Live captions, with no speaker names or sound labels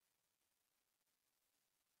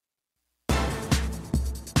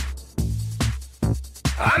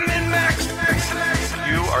I'm in Max.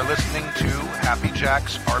 You are listening to Happy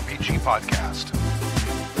Jack's RPG Podcast.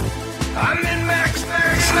 I'm in Max.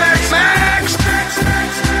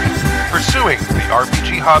 Pursuing the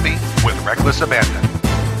RPG hobby with reckless abandon.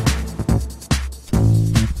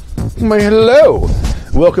 Why, hello.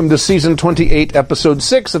 Welcome to Season 28, Episode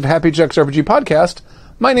 6 of Happy Jack's RPG Podcast.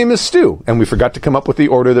 My name is Stu, and we forgot to come up with the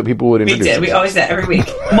order that people would introduce. We did. We always do that every week.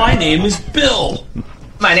 My name is Bill.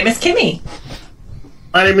 My name is Kimmy.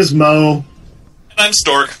 My name is Mo. And I'm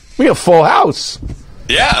Stork. We have full house.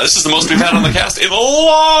 Yeah, this is the most we've had on the cast in a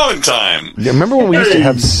long time. Yeah, remember when we used to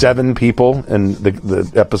have 7 people, and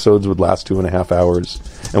the episodes would last 2.5 hours,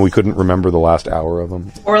 and we couldn't remember the last hour of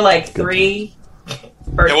them? Or like 3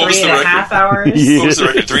 or Yeah, what was 3.5 hours. What was the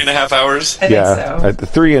record? 3.5 hours? I think so.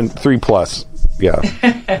 3 and 3 plus. Yeah.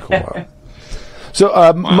 Cool.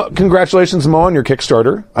 So, congratulations, Mo, on your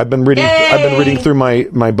Kickstarter. I've been reading. Yay! I've been reading through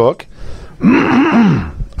my book.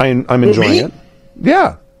 I'm enjoying it.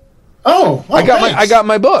 Yeah. Oh, I got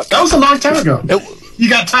my book. That was a long time ago. You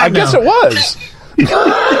got time I guess it was.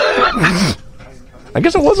 I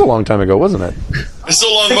guess it was a long time ago, wasn't it? It's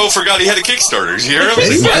so long Mo forgot he had a Kickstarter. Did you hear him? I was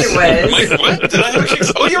It like, was. what? I'm like, what? Did I have a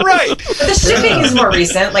Kickstarter? Oh, you're right. But the shipping is more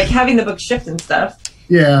recent, like having the book shipped and stuff.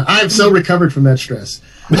 Yeah, I've so recovered from that stress.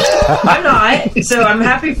 I'm not, so I'm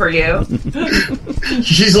happy for you.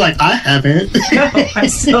 She's like, I haven't. No, I'm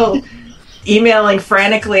still emailing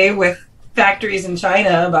frantically with factories in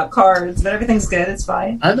China about cards, but everything's good. It's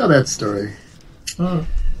fine. I know that story. Well,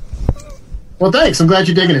 thanks. I'm glad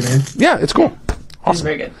you're digging it, man. Yeah, it's cool. It's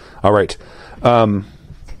very good. All right.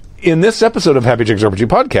 In this episode of Happy Jack's RPG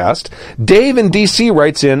Podcast, Dave in DC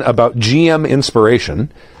writes in about GM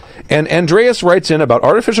inspiration, and Andreas writes in about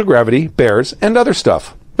artificial gravity, bears, and other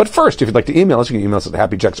stuff. But first, if you'd like to email us, you can email us at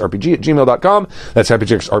happyjacksrpg@gmail.com. That's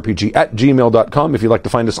happyjacksrpg@gmail.com. If you'd like to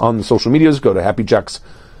find us on the social medias, go to Happy Jacks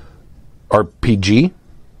RPG.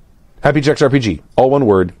 Happy Jacks RPG. All one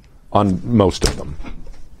word on most of them.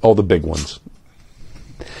 All the big ones.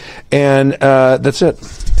 And that's it.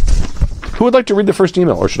 Who would like to read the first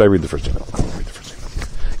email? Or should I read the first email? I will read the first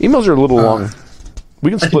email. Emails are a little long. We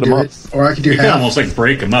can split them up. Or I could do You can half. almost like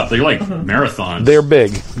break them up. They're like marathons. They're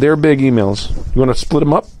big. They're big emails. You want to split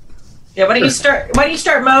them up? Yeah, why don't you start,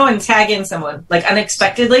 Mo, and tag in someone, like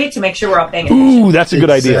unexpectedly, to make sure we're all paying attention. Ooh, that's a good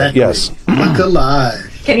idea. Exactly. Yes. Look alive.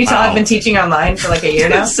 Can you tell I've been teaching online for like a year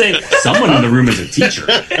now? Let's say someone in the room is a teacher.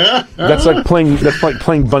 That's like playing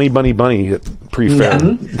Bunny Bunny Bunny at pre-fair.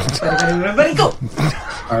 Bunny, go.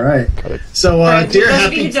 All right. So, For dear those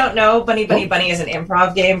of you who Happy... don't know, Bunny Bunny Bunny is an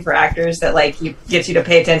improv game for actors that like gets you to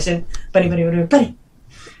pay attention. Bunny Bunny Bunny Bunny.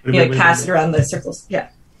 You like pass it around the circles. Yeah.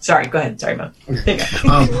 Sorry. Go ahead. Sorry, Mo. There you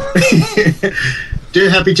go. Dear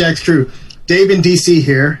Happy Jack's crew, Dave in DC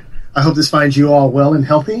here. I hope this finds you all well and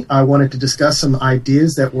healthy. I wanted to discuss some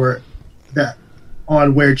ideas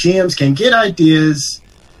on where GMs can get ideas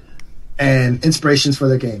and inspirations for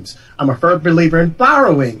their games. I'm a firm believer in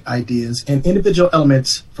borrowing ideas and individual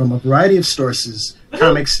elements from a variety of sources,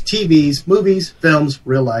 comics, TVs, movies, films,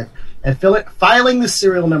 real life, and filing the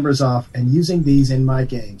serial numbers off and using these in my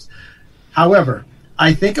games. However,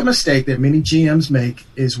 I think a mistake that many GMs make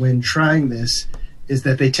is when trying this is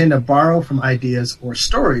that they tend to borrow from ideas or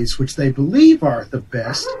stories which they believe are the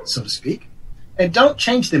best, so to speak, and don't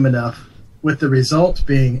change them enough, with the result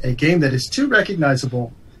being a game that is too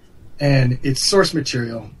recognizable and its source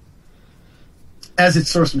material,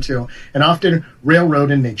 and often railroad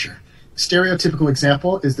in nature. Stereotypical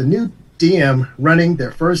example is the new DM running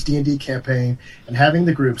their first D&D campaign and having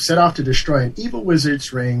the group set off to destroy an evil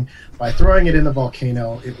wizard's ring by throwing it in the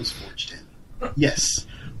volcano it was forged in. Yes,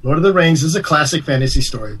 Lord of the Rings is a classic fantasy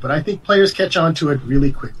story, but I think players catch on to it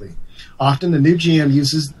really quickly. Often the new GM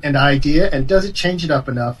uses an idea and doesn't change it up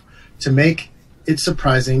enough to make it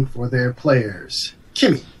surprising for their players.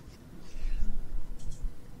 Kimmy.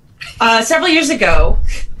 Several years ago,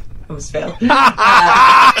 I almost failed.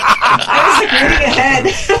 I was like reading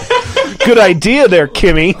ahead. Good idea there,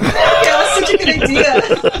 Kimmy. That was such a good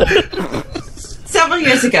idea. Several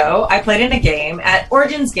years ago, I played in a game at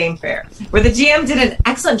Origins Game Fair, where the GM did an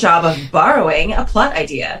excellent job of borrowing a plot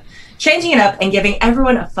idea, changing it up, and giving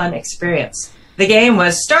everyone a fun experience. The game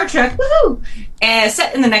was Star Trek, woohoo, and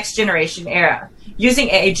set in the Next Generation era, using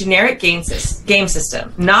a generic game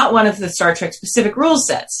system, not one of the Star Trek specific rule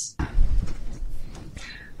sets.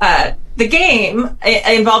 The game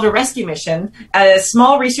involved a rescue mission at a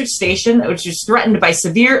small research station which was threatened by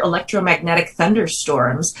severe electromagnetic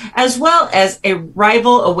thunderstorms, as well as a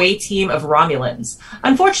rival away team of Romulans.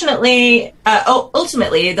 Unfortunately,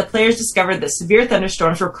 ultimately, the players discovered that severe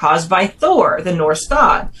thunderstorms were caused by Thor, the Norse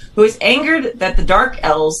god, who was angered that the Dark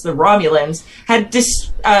Elves, the Romulans, had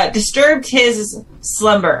disturbed his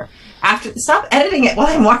slumber. Stop editing it while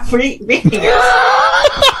I'm reading it.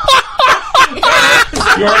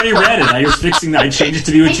 You already read it. I was fixing that. I changed it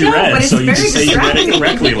to be what you read, so you just say you read it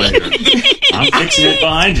correctly later. I'm fixing it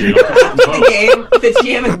behind you. The game, the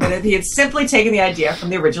GM admitted he had simply taken the idea from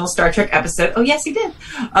the original Star Trek episode. Oh, yes, he did.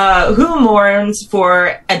 Who mourns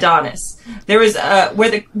for Adonis? There was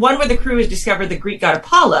where the crew has discovered the Greek god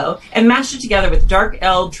Apollo and mashed it together with Dark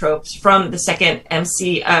Elf tropes from the second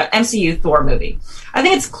MCU Thor movie. I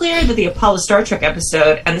think it's clear that the Apollo Star Trek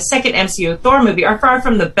episode and the second MCU Thor movie are far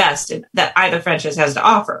from the best that either franchise has to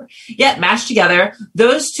offer. Yet, mashed together,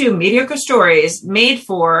 those two mediocre stories made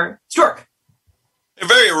for Stork. A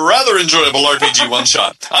very rather enjoyable RPG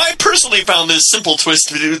one-shot. I personally found this simple twist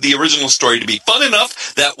to the original story to be fun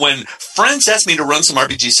enough that when friends asked me to run some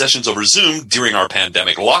RPG sessions over Zoom during our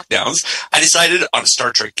pandemic lockdowns, I decided on a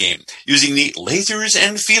Star Trek game using the Lasers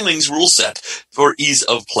and Feelings rule set for ease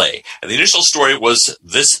of play. And the initial story was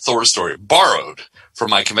this Thor story, borrowed from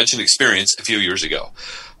my convention experience a few years ago.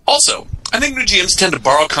 Also, I think new GMs tend to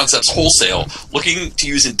borrow concepts wholesale, looking to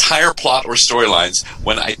use entire plot or storylines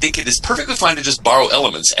when I think it is perfectly fine to just borrow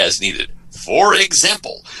elements as needed. For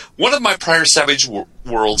example, one of my prior Savage World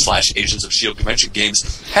 / Agents of S.H.I.E.L.D. convention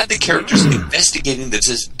games had the characters investigating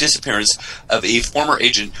the disappearance of a former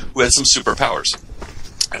agent who had some superpowers.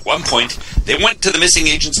 At one point, they went to the missing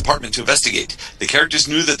agent's apartment to investigate. The characters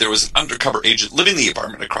knew that there was an undercover agent living in the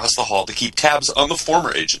apartment across the hall to keep tabs on the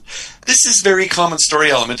former agent. This is a very common story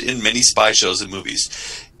element in many spy shows and movies.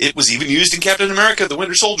 It was even used in Captain America, the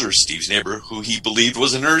Winter Soldier. Steve's neighbor, who he believed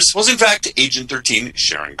was a nurse, was in fact Agent 13,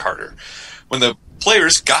 Sharon Carter. When the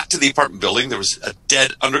players got to the apartment building, there was a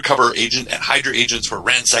dead undercover agent and Hydra agents were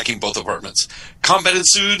ransacking both apartments. Combat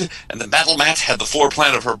ensued, and the battle mat had the floor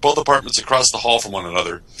plan of both apartments across the hall from one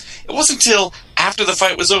another. It wasn't until after the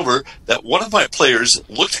fight was over that one of my players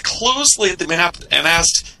looked closely at the map and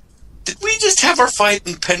asked, "Did we just have our fight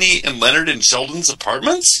in Penny and Leonard and Sheldon's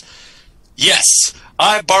apartments?" Yes,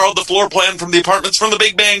 I borrowed the floor plan from the apartments from The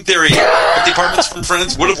Big Bang Theory, but the apartments from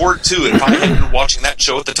Friends would have worked too if I had been watching that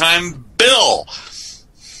show at the time. Bill!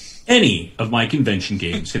 Any of my convention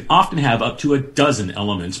games can often have up to a dozen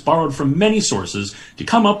elements borrowed from many sources to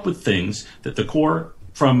come up with things that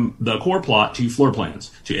from the core plot to floor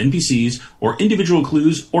plans, to NPCs, or individual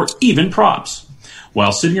clues, or even props.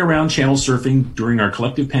 While sitting around channel surfing during our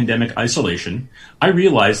collective pandemic isolation, I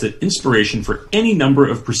realized that inspiration for any number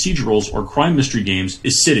of procedurals or crime mystery games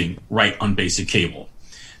is sitting right on basic cable.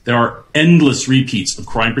 There are endless repeats of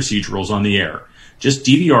crime procedurals on the air. Just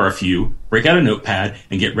DVR a few, break out a notepad,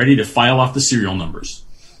 and get ready to file off the serial numbers.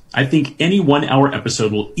 I think any 1 hour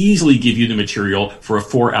episode will easily give you the material for a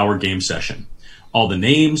 4-hour game session. All the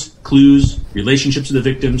names, clues, relationships of the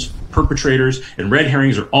victims, perpetrators, and red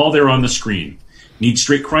herrings are all there on the screen. Need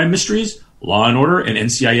straight crime mysteries? Law & Order and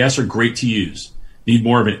NCIS are great to use. Need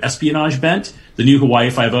more of an espionage bent? The new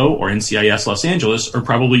Hawaii Five-0 or NCIS Los Angeles are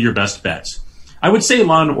probably your best bets. I would say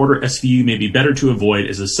Law & Order SVU may be better to avoid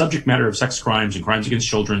as the subject matter of sex crimes and crimes against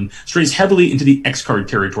children strays heavily into the X-card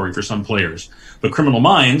territory for some players. But Criminal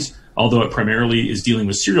Minds, although it primarily is dealing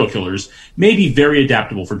with serial killers, may be very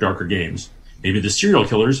adaptable for darker games. Maybe the serial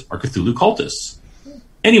killers are Cthulhu cultists.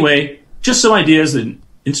 Anyway, just some ideas that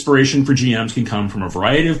inspiration for GMs can come from a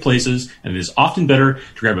variety of places, and it is often better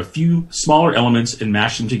to grab a few smaller elements and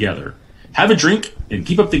mash them together. Have a drink and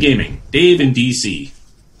keep up the gaming. Dave in DC.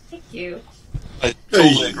 Thank you. I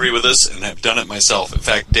totally agree with this and have done it myself. In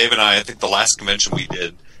fact, Dave and I think the last convention we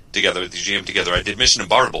did together, the GM together, I did Mission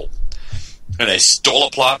Impossible. And I stole a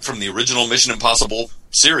plot from the original Mission Impossible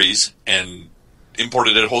series and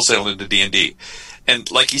imported it wholesale into D&D. And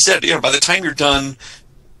like you said, by the time you're done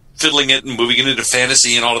fiddling it and moving it into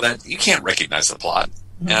fantasy and all of that, you can't recognize the plot.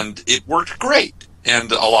 Mm-hmm. And it worked great.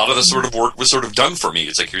 And a lot of the sort of work was sort of done for me.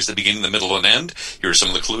 It's like, here's the beginning, the middle, and end. Here are some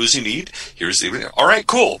of the clues you need. All right,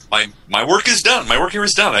 cool. My work is done. My work here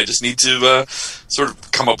is done. I just need to sort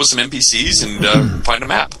of come up with some NPCs and find a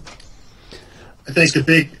map. I think the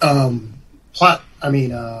big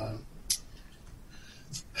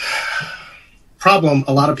problem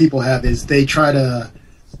a lot of people have is they try to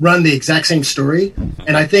run the exact same story.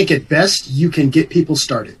 And I think at best you can get people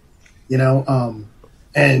started,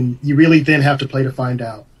 and you really then have to play to find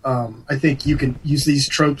out. I think you can use these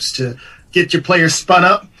tropes to get your players spun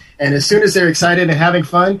up And as soon as they're excited and having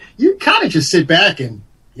fun, you kind of just sit back and,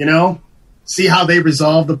 see how they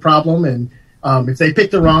resolve the problem. And if they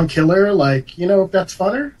pick the wrong killer, if that's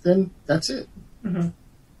funner, then that's it. Mm-hmm.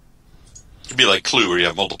 It'd be like Clue, where you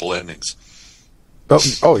have multiple endings.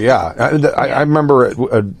 Oh yeah. I remember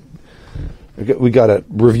we got a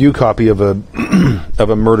review copy of a of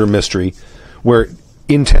a murder mystery where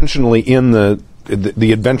intentionally in the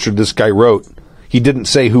adventure this guy wrote, he didn't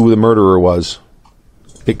say who the murderer was.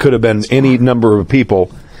 It could have been any number of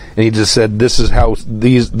people, and he just said, "This is how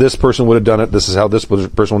this person would have done it. This is how this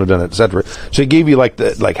person would have done it, etc." So he gave you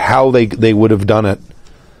how they would have done it,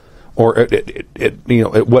 or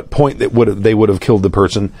at what point they would have killed the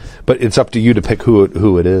person. But it's up to you to pick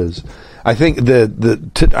who it is. I think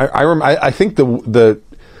I think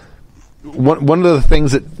one of the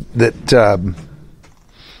things that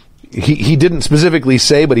he didn't specifically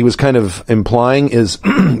say, but he was kind of implying is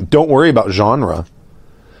don't worry about genre,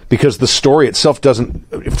 because the story itself doesn't.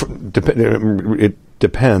 It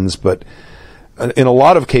depends, but in a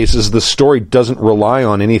lot of cases, the story doesn't rely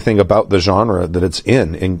on anything about the genre that it's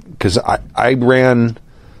in. And because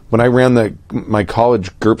when I ran my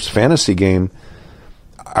college GURPS fantasy game,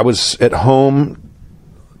 I was at home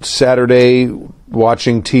Saturday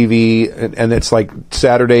watching TV, and it's like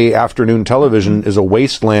Saturday afternoon television is a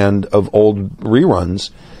wasteland of old reruns,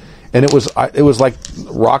 and it was like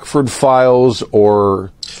Rockford Files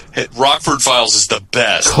or Rockford Files is the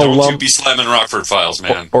best. Don't you be slamming Rockford Files,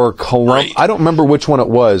 man. Or Columbo. I don't remember which one it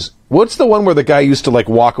was. What's the one where the guy used to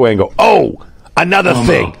walk away and go, "Oh, another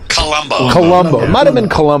thing." Columbo. It might have been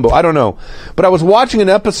Columbo. I don't know. But I was watching an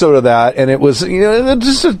episode of that, and it was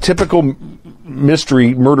just a typical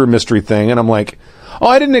murder mystery thing, and I'm like, oh,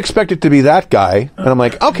 I didn't expect it to be that guy. And I'm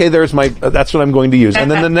like, okay, that's what I'm going to use. And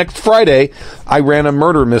then the next Friday, I ran a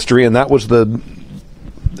murder mystery, and that was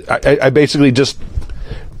I basically just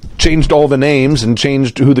changed all the names and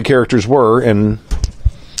changed who the characters were and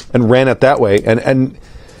ran it that way. And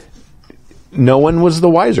no one was the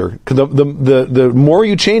wiser. The more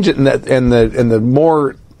you change it, and the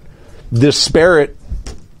more disparate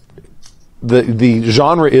the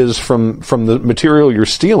genre is from the material you're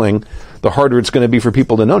stealing, the harder it's going to be for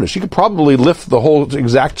people to notice. You could probably lift the whole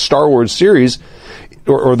exact Star Wars series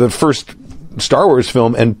or the first Star Wars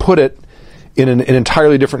film and put it in an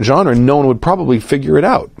entirely different genre, and no one would probably figure it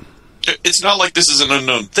out. It's not like this is an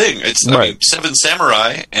unknown thing. It's right. I mean, Seven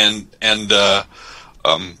Samurai and the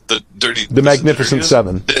Magnificent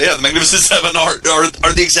Seven. Yeah, the Magnificent Seven are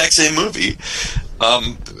the exact same movie.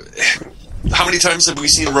 How many times have we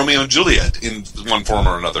seen Romeo and Juliet in one form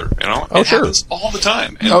or another? It happens all the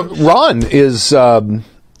time. Ron is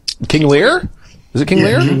King Lear. Is it King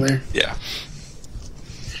Lear? King Lear. Yeah.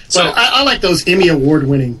 So I like those Emmy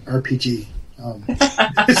award-winning RPG. Well,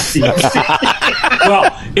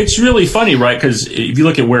 it's really funny, right? Because if you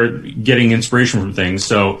look at where getting inspiration from things,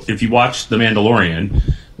 so if you watch The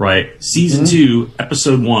Mandalorian, right, season 2,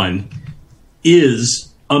 episode 1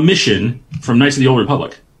 is a mission from Knights of the Old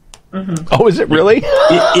Republic. Mm-hmm. Oh, is it really?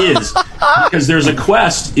 It is, because there's a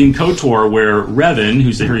quest in KOTOR where Revan,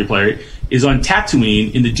 who's the hero player, is on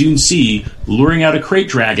Tatooine in the Dune Sea, luring out a crate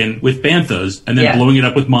dragon with banthas and then blowing it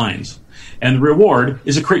up with mines. And the reward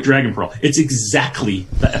is a crate dragon pearl. It's exactly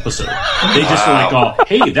the episode. They just are like, oh,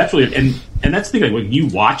 hey, that's really... And that's the thing, when you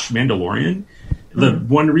watch Mandalorian, the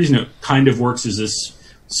one reason it kind of works is this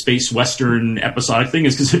space western episodic thing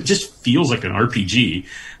is because it just feels like an RPG,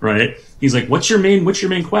 right? He's like, what's your main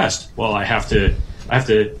quest? Well, I have to, I have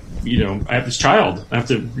this child. I have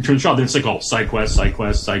to return the child. Then it's like all side quest.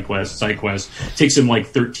 It takes him like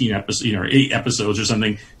 13 episodes, or 8 episodes or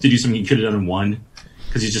something to do something he could have done in one,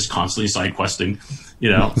 because he's just constantly side questing,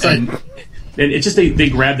 and it's just they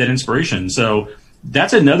grab that inspiration. So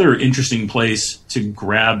that's another interesting place to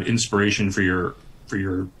grab inspiration for your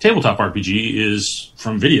tabletop RPG is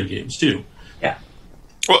from video games too. Yeah.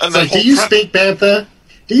 Well, and do you speak Bantha?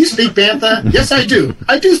 Do you speak Bantha? Yes, I do.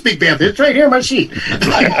 I do speak Bantha. It's right here on my sheet.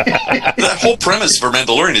 That whole premise for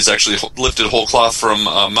Mandalorian is actually lifted whole cloth from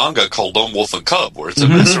a manga called Lone Wolf and Cub, where it's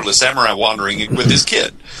a sort of samurai wandering with his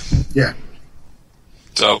kid. Yeah.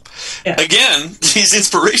 So, again, these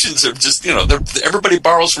inspirations are just, everybody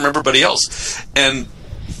borrows from everybody else. And,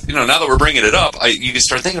 now that we're bringing it up, you can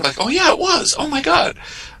start thinking like, oh, yeah, it was. Oh, my God.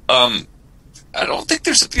 I don't think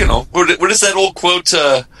there's, what is that old quote,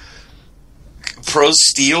 pros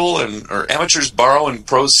steal or amateurs borrow and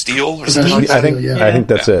pros steal or something like that? I think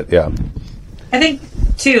that's it, yeah. I think,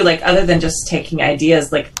 too, other than just taking ideas,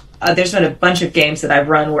 there's been a bunch of games that I've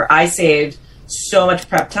run where I saved so much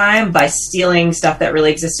prep time by stealing stuff that really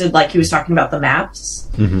existed, like he was talking about the maps.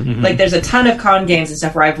 There's a ton of con games and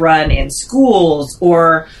stuff where I've run in schools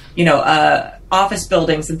or office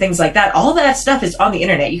buildings and things like that. All that stuff is on the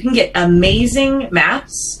internet. You can get amazing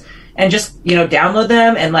maps and just, download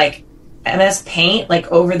them and like MS Paint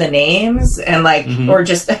like over the names and like, or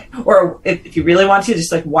if you really want to,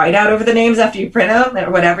 just like white out over the names after you print them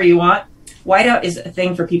or whatever you want. Whiteout is a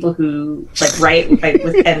thing for people who like write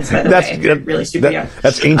with pens, by the way. Really stupid.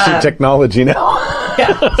 That's ancient technology now.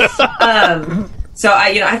 So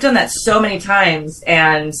I've done that so many times,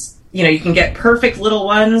 and you can get perfect little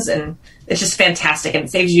ones, and it's just fantastic, and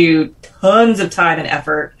it saves you tons of time and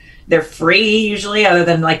effort. They're free usually, other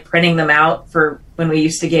than like printing them out for when we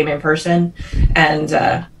used to game in person, and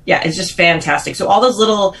it's just fantastic. So all those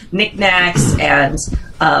little knickknacks and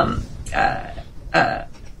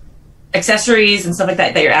accessories and stuff like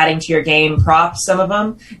that you're adding to your game, props, some of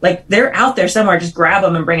them, like they're out there somewhere. Just grab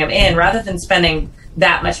them and bring them in, rather than spending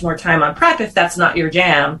that much more time on prep if that's not your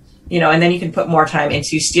jam, and then you can put more time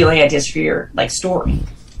into stealing ideas for your like story.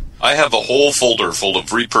 I have a whole folder full of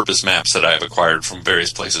repurposed maps that I have acquired from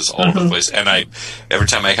various places all over the place. And every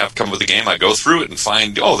time I have come with a game, I go through it and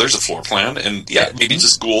find, there's a floor plan. And maybe it's a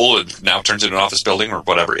school and now turns into an office building or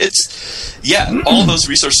whatever. All those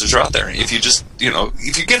resources are out there. If you just,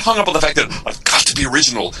 if you get hung up on the fact that I've got to be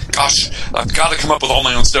original, gosh, I've got to come up with all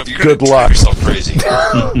my own stuff, you're going to drive yourself crazy.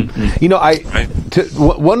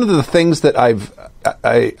 One of the things that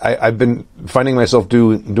I've been finding myself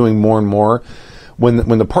doing more and more,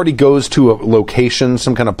 when the party goes to a location,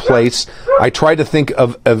 some kind of place, I try to think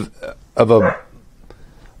of a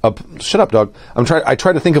shut up, dog. I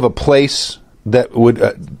try to think of a place that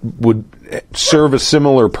would serve a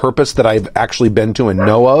similar purpose that I've actually been to and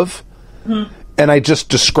know of, and I just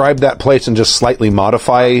describe that place and just slightly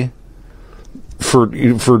modify for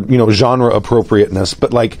genre appropriateness.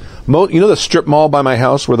 But like the strip mall by my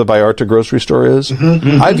house where the Vallarta grocery store is,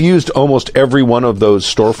 I've used almost every one of those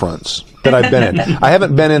storefronts that I've been in. I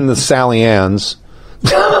haven't been in the Sally Ann's,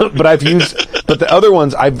 but the other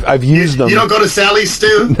ones I've used them. You don't go to Sally's,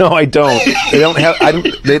 Stu? No, I don't. They don't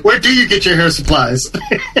have. Where do you get your hair supplies?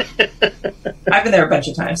 I've been there a bunch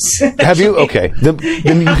of times. Have you? Okay,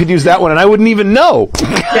 then you could use that one, and I wouldn't even know.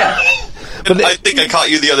 Yeah. But I think I caught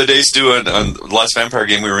you the other day, Stu, on the last Vampire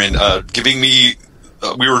game we were in, giving me.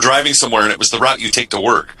 We were driving somewhere, and it was the route you take to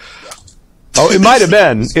work. Oh, it might have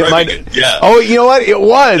been. It might. Yeah. Oh, you know what? It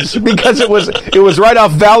was because it was right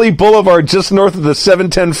off Valley Boulevard, just north of the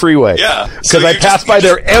 710 freeway. Yeah. Because I pass by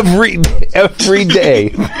there every day.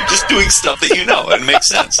 Just doing stuff that and makes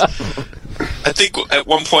sense. I think at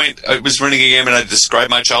one point I was running a game and I described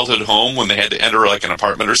my childhood home when they had to enter like an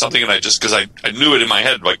apartment or something, and I just because I knew it in my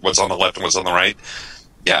head, like what's on the left and what's on the right.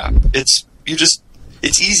 Yeah, it's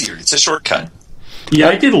easier. It's a shortcut. Yeah,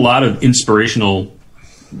 I did a lot of inspirational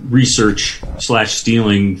research /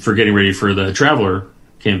 stealing for getting ready for the Traveler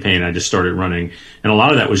campaign I just started running, and a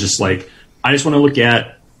lot of that was just like I just want to look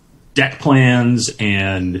at deck plans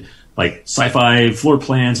and like sci-fi floor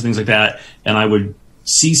plans and things like that, and I would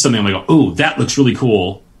see something, I'm like, oh, that looks really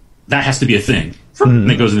cool. That has to be a thing. And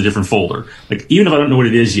it goes in a different folder. Like, even if I don't know what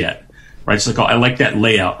it is yet, right? It's like, oh, I like that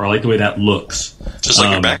layout, or I like the way that looks. Just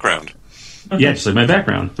like your background. Yeah, just like my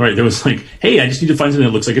background. Right? There was like, hey, I just need to find something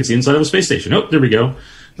that looks like it's the inside of a space station. Oh, there we go.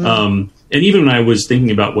 And even when I was thinking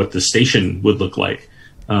about what the station would look like,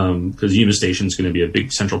 because Yuma Station is going to be a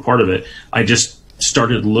big central part of it, I just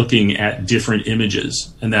started looking at different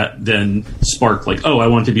images, and that then sparked like, oh, I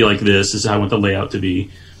want it to be like this is how I want the layout to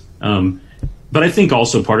be. But I think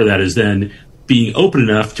also part of that is then being open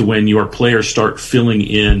enough to when your players start filling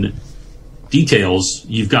in details,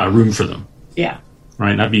 you've got room for them. Yeah.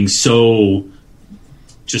 Right? Not being so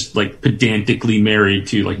just like pedantically married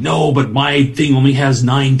to like, no, but my thing only has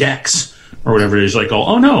 9 decks or whatever it is. Like,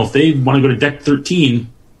 oh no, if they want to go to deck 13,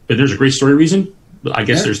 but there's a great story reason, I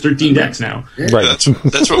guess there's 13 decks now. Yeah. Right.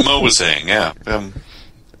 That's what Mo was saying. Yeah.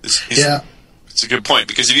 It's a good point,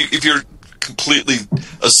 because if you're completely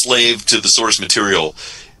a slave to the source material,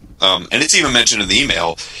 and it's even mentioned in the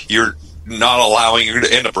email, you're going to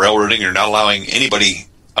end up railroading. You're not allowing anybody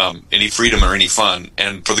any freedom or any fun,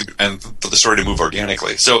 and for the story to move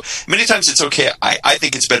organically. So many times it's okay. I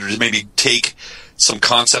think it's better to maybe take some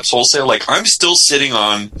concepts wholesale. Like, I'm still sitting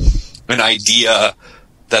on an idea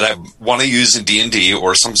that I want to use in D&D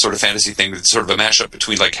or some sort of fantasy thing that's sort of a mashup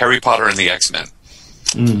between like Harry Potter and the X-Men.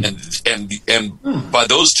 And by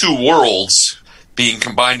those two worlds being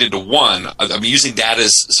combined into one, I'm using that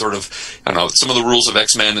as sort of, I don't know, some of the rules of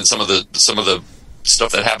X-Men and some of the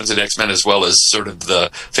stuff that happens in X-Men, as well as sort of the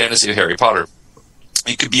fantasy of Harry Potter.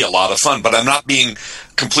 It could be a lot of fun, but I'm not being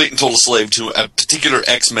complete and total slave to a particular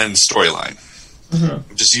X-Men storyline. I'm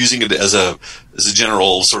just using it as a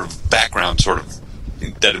general sort of background, sort of,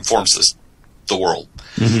 that informs this the world.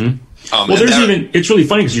 Well, there's it's really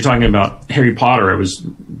funny because you're talking about Harry Potter. I was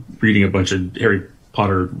reading a bunch of Harry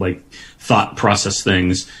Potter like thought process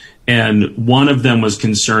things, and one of them was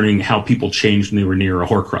concerning how people changed when they were near a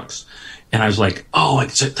Horcrux. And I was like, oh,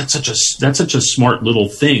 that's such a smart little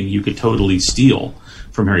thing you could totally steal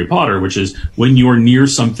from Harry Potter, which is when you're near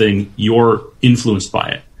something, you're influenced by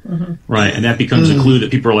it. Right. And that becomes a clue that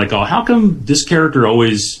people are like, oh, how come this character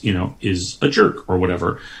always, is a jerk or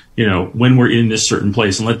whatever, when we're in this certain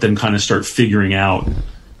place, and let them kind of start figuring out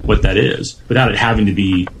what that is without it having to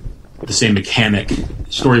be the same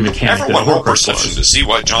story mechanic. Everyone roll perception to see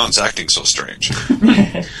why John's acting so strange.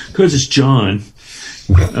 Because it's John.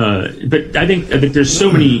 But I think there's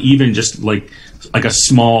so many, even just like a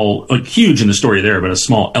small, like huge in the story there, but a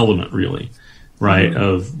small element really. Right,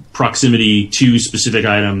 of proximity to specific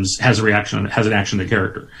items has an action to the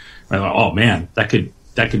character. Right? Like, oh man, that could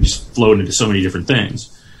just float into so many different things,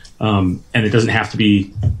 and it doesn't have to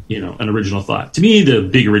be an original thought. To me, the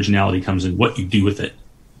big originality comes in what you do with it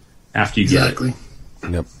after you get it.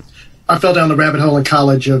 Yep. I fell down the rabbit hole in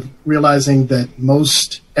college of realizing that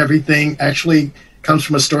most everything actually comes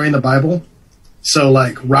from a story in the Bible. So,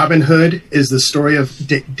 like Robin Hood is the story of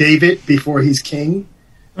David before he's king.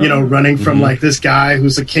 Running from like this guy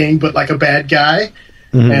who's a king, but like a bad guy.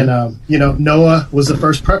 And, Noah was the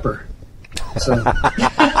first prepper. So.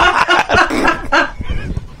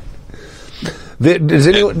 Does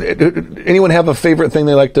anyone have a favorite thing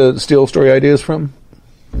they like to steal story ideas from?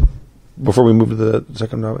 Before we move to the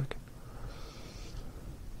second topic.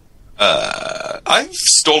 I've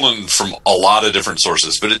stolen from a lot of different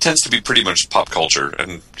sources, but it tends to be pretty much pop culture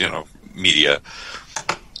and, media.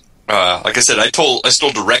 Like I said, I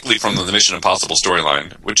stole directly from the Mission Impossible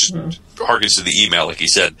storyline, which harkens to the email, like he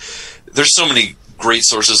said. There's so many great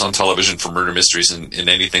sources on television for murder mysteries and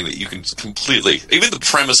anything that you can completely... Even the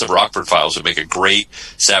premise of Rockford Files would make a great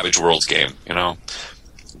Savage Worlds game,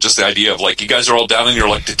 Just the idea of, like, you guys are all down and you're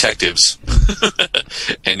like detectives.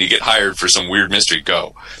 And you get hired for some weird mystery.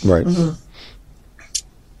 Go. Right.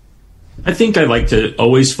 I think I like to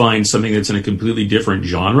always find something that's in a completely different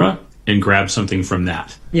genre and grab something from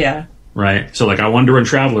that. Yeah. Right? So, like, I wanted to run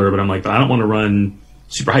Traveler, but I'm like, I don't want to run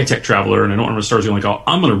super high-tech Traveler, and I don't want to run Star Wars. I'm like, oh,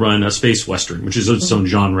 I'm going to run a space western, which is its own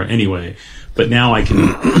genre anyway. But now I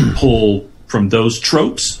can pull from those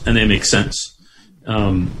tropes, and they make sense.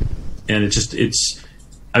 And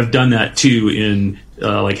I've done that, too, in,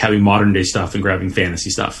 like, having modern-day stuff and grabbing fantasy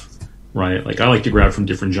stuff. Right? Like, I like to grab from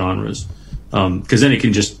different genres. Because then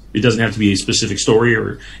it doesn't have to be a specific story,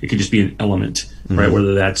 or it can just be an element, right?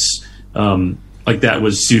 Whether that's, like that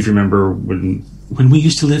was, see if you remember when we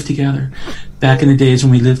used to live together, back in the days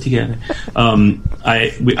when we lived together.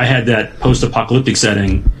 I had that post-apocalyptic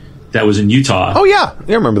setting that was in Utah. Oh yeah,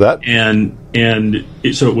 I remember that.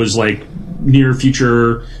 So it was like near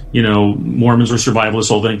future, Mormons were survivalists,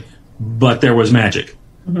 whole thing, but there was magic,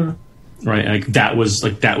 right? Like that was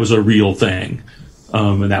a real thing.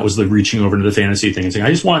 And that was the reaching over into the fantasy thing and saying,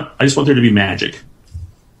 I just want there to be magic.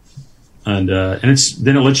 And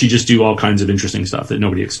then it lets you just do all kinds of interesting stuff that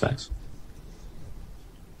nobody expects.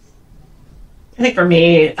 I think for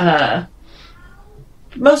me,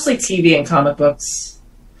 mostly TV and comic books.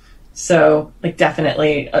 So, like,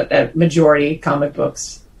 definitely a majority comic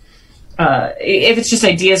books. If it's just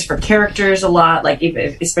ideas for characters a lot, like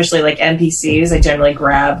especially like NPCs, I generally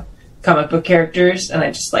grab comic book characters and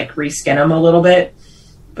I just like reskin them a little bit.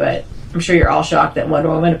 But I'm sure you're all shocked that Wonder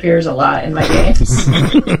Woman appears a lot in my games.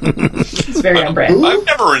 It's very on brand. I've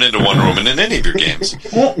never run into Wonder Woman in any of your games.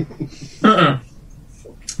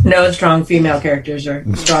 No strong female characters or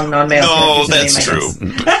strong non-male characters. No, that's true.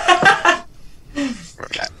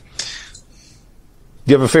 Okay.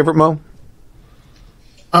 Do you have a favorite, Mo?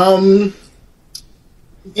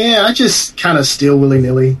 Yeah, I just kind of steal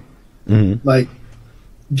willy-nilly. Like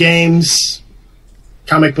games,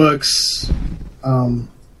 comic books,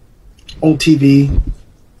 old TV.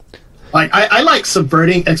 Like I like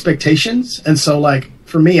subverting expectations, and so like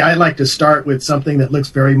for me, I like to start with something that looks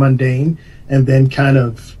very mundane, and then kind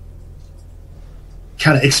of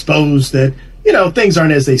expose that things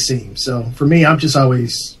aren't as they seem. So for me, I'm just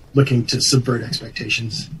always looking to subvert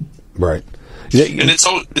expectations. Right. And it's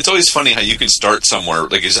always funny how you can start somewhere.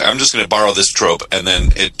 Like you say, I'm just going to borrow this trope, and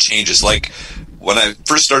then it changes. Like when I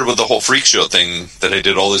first started with the whole freak show thing that I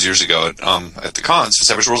did all those years ago at the cons,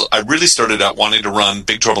 Savage Worlds, I really started out wanting to run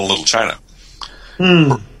Big Trouble in Little China.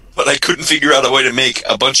 But I couldn't figure out a way to make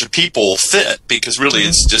a bunch of people fit, because really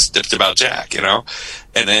it's just about Jack,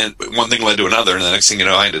 And then one thing led to another, and the next thing you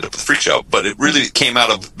know, I ended up with Freak Show. But it really came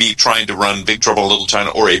out of me trying to run Big Trouble in Little China,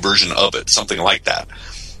 or a version of it, something like that.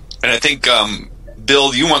 And I think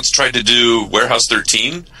Bill, you once tried to do Warehouse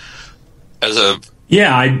 13 as a...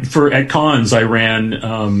 Yeah, at cons I ran...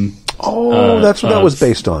 that's what that was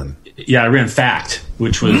based on. Yeah, I ran Fact,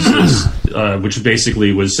 which was which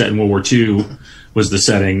basically was set in World War II, was the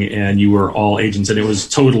setting, and you were all agents, and it was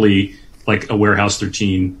totally like a Warehouse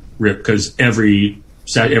 13 rip, because every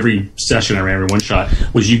session I ran, every one shot,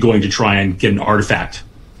 was you going to try and get an artifact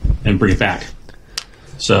and bring it back.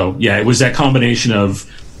 So yeah, it was that combination of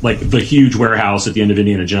like the huge warehouse at the end of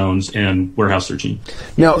Indiana Jones and Warehouse 13.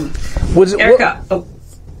 Now, was it Erica?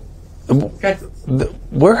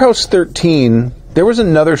 Warehouse 13? There was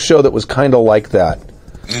another show that was kind of like that.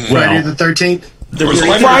 Friday the 13th. There was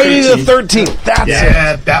Friday the 13th. That's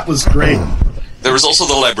it. That was great. There was also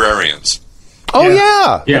the Librarians. Oh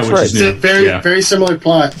yeah, Yeah, that's which right. is new. Very similar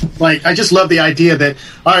plot. Like, I just love the idea that,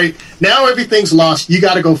 all right, now everything's lost. You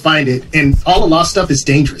got to go find it, and all the lost stuff is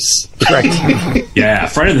dangerous. Right. Yeah,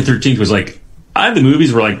 Friday the 13th was like, the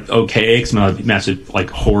movies were like okay, because I'm not a massive like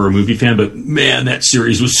horror movie fan, but man, that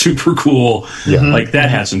series was super cool. Yeah. Like that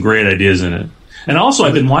had some great ideas in it. And also,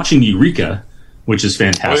 I've been watching Eureka, which is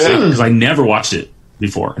fantastic, because I never watched it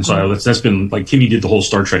before, and so that's been like Kimmy did the whole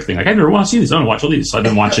Star Trek thing. Like, I never want to see these. I want to watch all these. So I've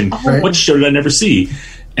been watching. What show did I never see?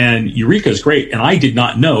 And Eureka is great, and I did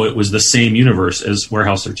not know it was the same universe as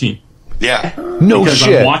Warehouse 13. Yeah. No because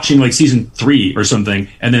shit. I'm watching like season 3 or something,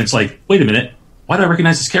 and then it's like, wait a minute, why do I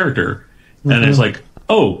recognize this character? And it's like,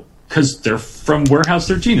 oh, because they're from Warehouse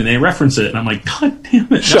 13, and they reference it, and I'm like, God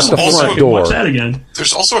damn it! Shut the Also, front door. Watch that again.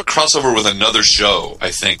 There's also a crossover with another show, I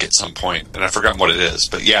think, at some point, and I've forgotten what it is.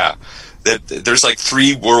 But yeah, there's like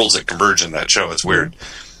 3 worlds that converge in that show. It's weird.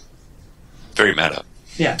 Very meta.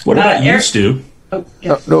 Yeah. What about you, Eric? Stu? Oh,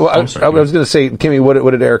 yeah. No, I sorry. was going to say, Kimmy, what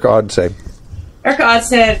did Eric Odd say? Erica Odd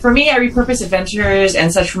said, "For me, I repurpose adventures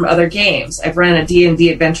and such from other games. I've run a D&D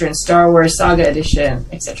adventure in Star Wars Saga Edition,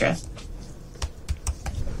 etc."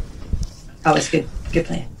 Always good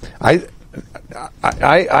plan. I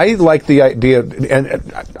like the idea,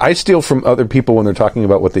 and I steal from other people when they're talking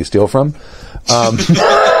about what they steal from.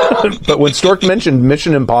 But when Stork mentioned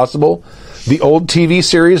Mission Impossible, the old TV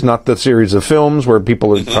series, not the series of films where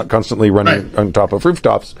people are constantly running on top of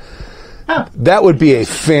rooftops, that would be a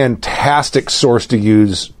fantastic source to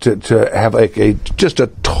use to have like just a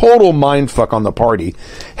total mindfuck on the party.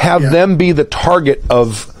 Have them be the target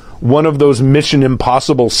of one of those Mission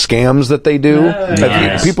Impossible scams that they do.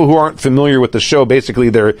 Nice. People who aren't familiar with the show, basically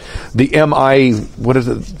they're the MI, what is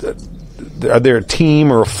it? Are they a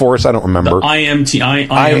team or a force? I don't remember. IM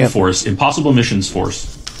Force, Impossible Missions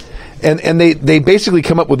Force. And they basically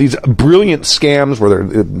come up with these brilliant scams where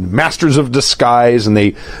they're masters of disguise, and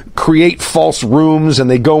they create false rooms, and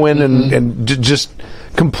they go in and just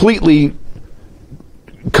completely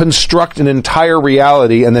construct an entire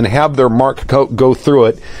reality and then have their mark go through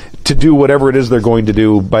it to do whatever it is they're going to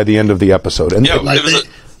do by the end of the episode. And Yeah, Like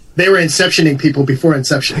they were inceptioning people before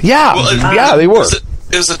Inception. yeah, they were.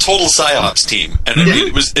 It was a total psyops team, and I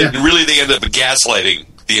mean, really they ended up gaslighting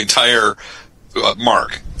the entire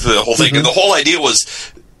mark, the whole thing. And the whole idea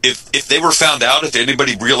was, if they were found out, if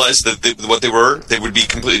anybody realized that what they were, they would be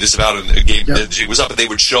completely disavowed, and a game that she was up, and they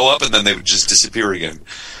would show up, and then they would just disappear again.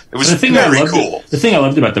 It was very cool. The thing I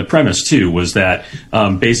loved about the premise too was that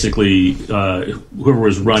basically whoever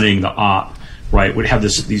was running the op, right, would have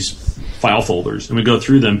these file folders and would go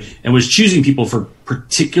through them and was choosing people for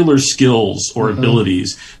particular skills or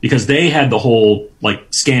abilities because they had the whole like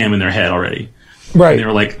scam in their head already. Right. And they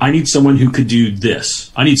were like, I need someone who could do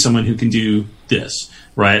this. I need someone who can do this.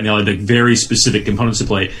 Right. And they had like very specific components to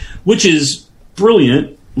play, which is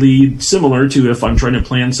brilliantly similar to if I'm trying to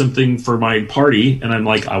plan something for my party and I'm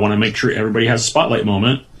like, I want to make sure everybody has a spotlight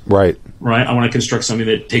moment. Right. Right. I want to construct something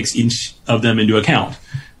that takes each of them into account.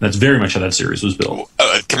 That's very much how that series was built.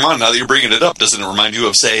 Come on, now that you're bringing it up, doesn't it remind you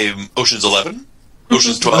of, say, Ocean's 11?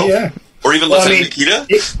 Ocean's 12? Oh, yeah. Or even Lieutenant Nikita?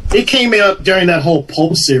 It came out during that whole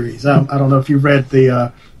Pulp series. I don't know if you read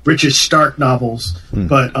the Richard Stark novels,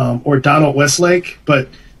 but or Donald Westlake, but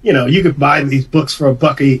you could buy these books for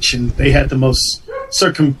 $1 each, and they had the most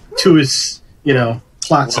circuitous,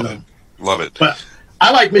 plots in them. Love it. But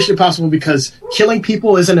I like Mission Impossible because killing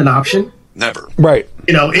people isn't an option. Never. Right.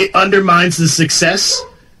 It undermines the success.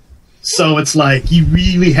 So it's like you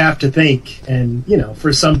really have to think, and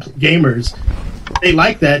for some gamers, they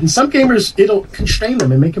like that, and some gamers it'll constrain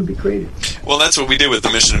them and make them be creative. Well, that's what we did with the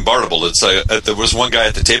Mission Impossible. It's there was one guy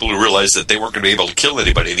at the table who realized that they weren't going to be able to kill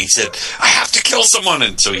anybody, and he said, "I have to kill someone,"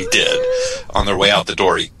 and so he did. On their way out the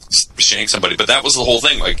door, he shanked somebody. But that was the whole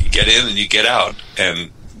thing: like you get in and you get out, and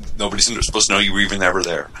nobody's supposed to know you were even ever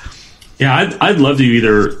there. Yeah, I'd love to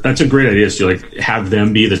either. That's a great idea. To like have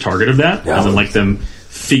them be the target of that, and then like them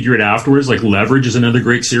figure it afterwards. Like Leverage is another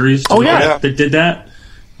great series. That did that,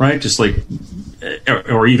 right? Just like,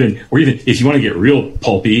 or even if you want to get real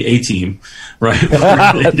pulpy, A-Team, right?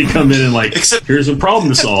 To come in and like, here's a problem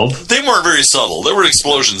to solve. They weren't very subtle. There were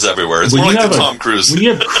explosions everywhere. It's more like the Tom Cruise. When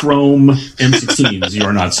you have chrome M16s, you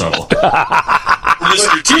are not subtle.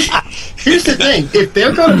 Mr. T. Here's the thing: if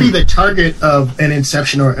they're going to be the target of an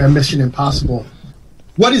Inception or a Mission Impossible,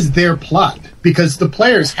 what is their plot? Because the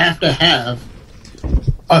players have to have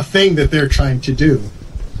a thing that they're trying to do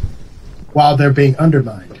while they're being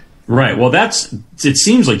undermined. Right. Well, it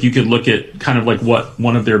seems like you could look at kind of like what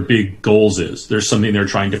one of their big goals is. There's something they're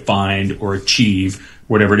trying to find or achieve,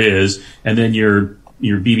 whatever it is. And then your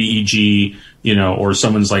BBEG, or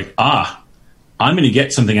someone's like, I'm going to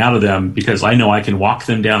get something out of them because I know I can walk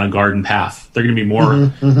them down a garden path. They're going to be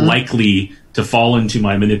more likely to fall into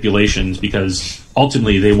my manipulations because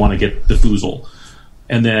ultimately they want to get the foozle.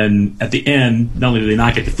 And then at the end, not only do they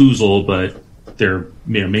not get the foozle, but their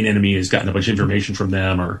main enemy has gotten a bunch of information from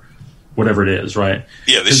them or whatever it is, right?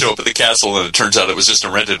 Yeah, they show up at the castle and it turns out it was just a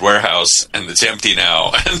rented warehouse and it's empty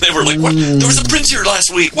now. And they were like, "What? There was a prince here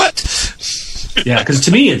last week. What?" Yeah, because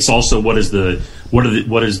to me, it's also what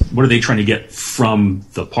are they trying to get from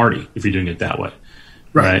the party if you're doing it that way,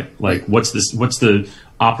 right? Like, what's the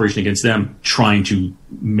operation against them trying to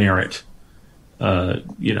merit?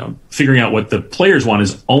 Figuring out what the players want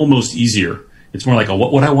is almost easier. It's more like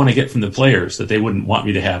what would I want to get from the players that they wouldn't want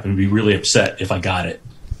me to have and be really upset if I got it.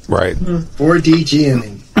 Right. 4D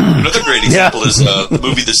GMing. Another great example is the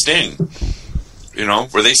movie The Sting.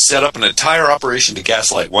 Where they set up an entire operation to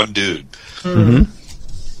gaslight one dude. Mm-hmm.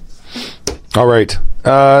 All right.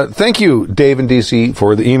 Thank you, Dave and DC,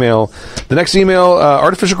 for the email. The next email,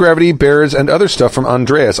 artificial gravity, bears, and other stuff from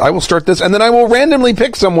Andreas. I will start this, and then I will randomly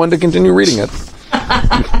pick someone to continue reading it.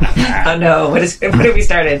 Oh no! What have we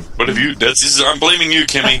started? What have you? I'm blaming you,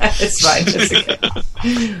 Kimmy. It's fine. It's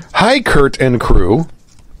okay. Hi, Kurt and crew.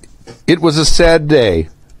 It was a sad day.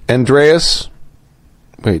 Andreas.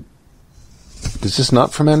 Wait. Is this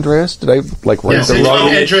not from Andreas? Did I write the wrong?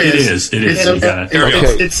 Andreas. It is.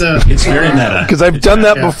 It's very meta. Because I've done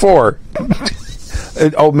that before.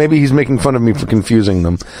 Maybe he's making fun of me for confusing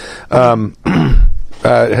them.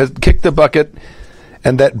 Has kicked the bucket,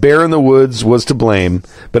 and that bear in the woods was to blame.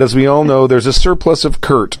 But as we all know, there's a surplus of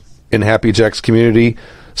Kurt in Happy Jack's community,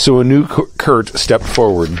 so a new Kurt stepped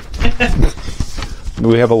forward.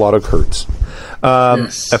 We have a lot of Kurts.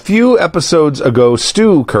 A few episodes ago,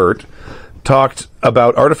 Stu Kurt talked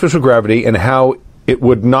about artificial gravity and how it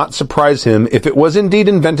would not surprise him if it was indeed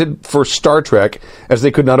invented for Star Trek, as they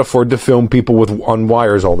could not afford to film people on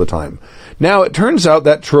wires all the time. Now, it turns out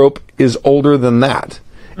that trope is older than that.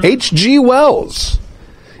 H.G. Wells,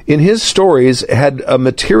 in his stories, had a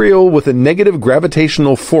material with a negative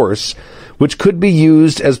gravitational force which could be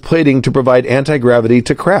used as plating to provide anti-gravity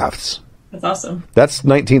to crafts. That's awesome. That's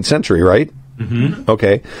 19th century, right? Mm-hmm.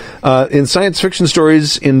 Okay. In science fiction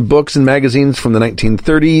stories, in books and magazines from the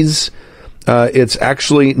 1930s, it's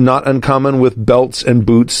actually not uncommon with belts and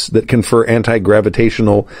boots that confer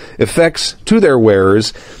anti-gravitational effects to their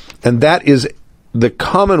wearers, and that is the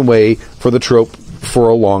common way for the trope for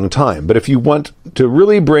a long time. But if you want to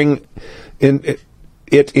really bring it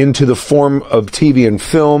into the form of TV and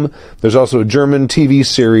film, there's also a German TV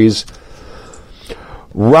series,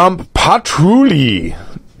 Rampatrouille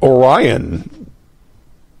Orion.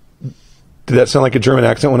 Did that sound like a German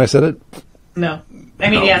accent when I said it? No. I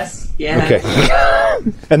mean, yes. Yeah. Okay.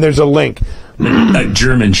 And there's a link. A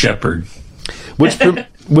German Shepherd. Which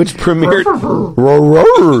premiered...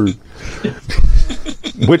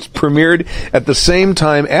 which premiered at the same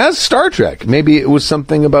time as Star Trek. Maybe it was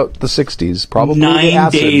something about the 60s. Probably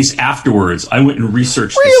 9 days afterwards. I went and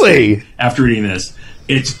researched really? This after reading this.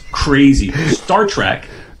 It's crazy. Star Trek,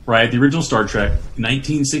 right? The original Star Trek,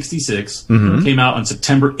 1966, came out on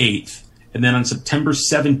September 8th. And then on September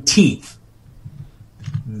 17th,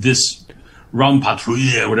 this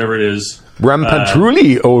Rampatrouille, whatever it is.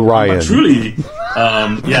 Rampatrouille Orion. Rampatrouille.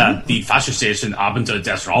 Die Faschistischen Abenteuer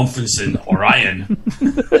des Raumfahrten Orion.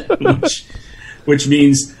 which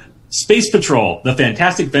means Space Patrol, the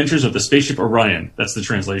fantastic ventures of the spaceship Orion. That's the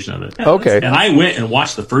translation of it. Okay. And I went and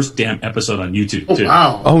watched the first damn episode on YouTube, too.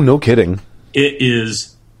 Wow. Oh, no kidding. It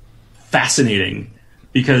is fascinating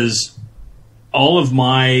because all of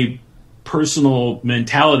my personal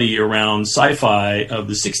mentality around sci-fi of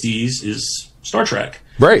the 60s is Star Trek.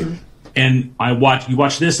 Right. And you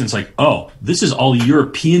watch this and it's like, oh, this is all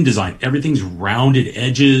European design. Everything's rounded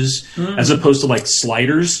edges as opposed to like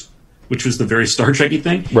sliders, which was the very Star Trek-y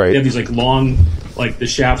thing. Right. They have these like long, like the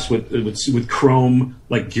shafts with chrome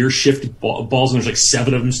like gear shift balls, and there's like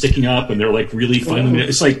 7 of them sticking up, and they're like really fun.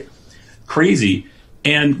 It's like crazy,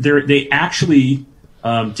 and they actually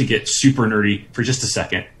to get super nerdy for just a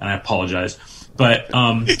second, and I apologize. But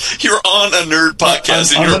you're on a nerd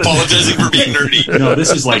podcast and you're apologizing for being nerdy. No,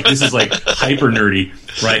 this is like hyper nerdy,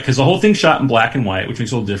 right? Because the whole thing's shot in black and white, which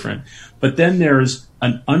makes it a little different. But then there's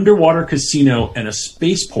an underwater casino and a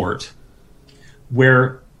spaceport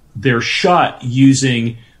where they're shot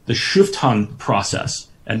using the Schufthahn process.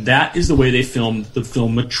 And that is the way they filmed the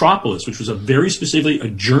film Metropolis, which was very specifically a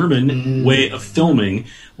German way of filming,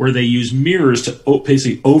 where they use mirrors to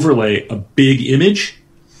basically overlay a big image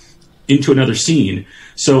into another scene.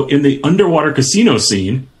 So in the underwater casino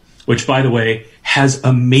scene, which, by the way, has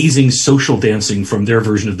amazing social dancing from their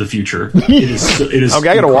version of the future. It is okay,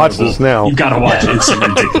 I gotta watch this now. You've got to watch it. It's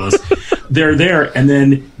ridiculous. They're there, and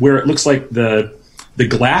then where it looks like the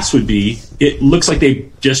glass would be, it looks like they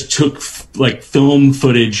just took like film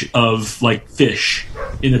footage of like fish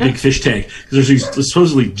in a big fish tank. Because there's these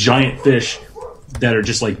supposedly giant fish that are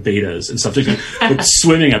just like betas and stuff like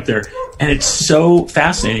swimming up there. And it's so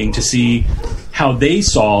fascinating to see how they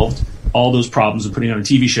solved all those problems of putting on a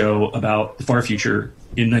TV show about the far future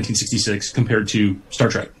in 1966 compared to Star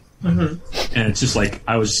Trek. And it's just like,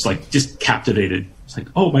 I was just captivated. It's like,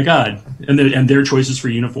 oh my God. And their choices for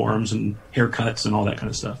uniforms and haircuts and all that kind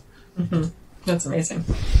of stuff. That's amazing.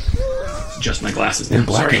 Just my glasses now. In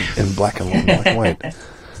black and white.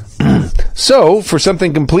 So, for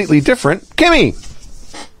something completely different, Kimmy!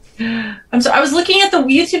 I'm sorry, I was looking at the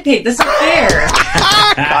YouTube page. That's not fair.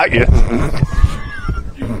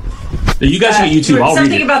 You guys are YouTube. I'll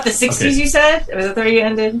something read it. about the 60s, Okay. You said? Was that where you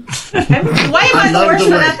ended? Why am I the worst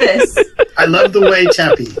one at this? I love the way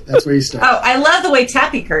Tappy. That's where you start. Oh, I love the way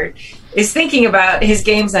Tappy Kurt is thinking about his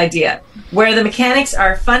game's idea, where the mechanics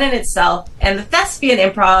are fun in itself, and the thespian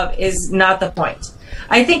improv is not the point.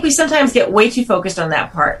 I think we sometimes get way too focused on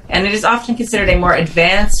that part, and it is often considered a more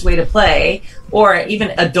advanced way to play, or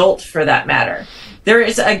even adult for that matter. There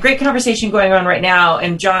is a great conversation going on right now,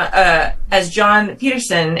 and as John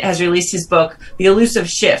Peterson has released his book, The Elusive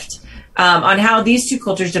Shift, on how these two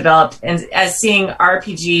cultures developed, and as seeing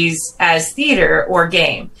RPGs as theater or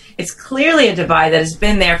game. It's clearly a divide that has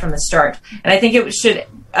been there from the start, and I think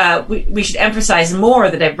we should emphasize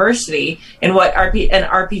more the diversity in what an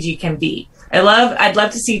RPG can be. I'd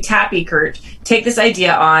love to see Tappy Kurt take this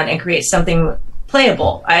idea on and create something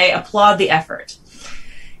playable. I applaud the effort.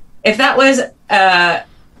 If that was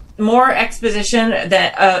more exposition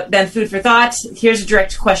than food for thought, here's a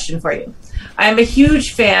direct question for you. I'm a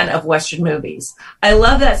huge fan of Western movies. I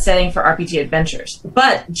love that setting for RPG adventures.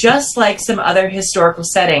 But just like some other historical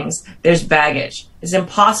settings, there's baggage. It's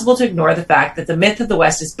impossible to ignore the fact that the myth of the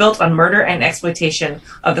West is built on murder and exploitation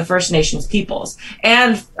of the First Nations peoples.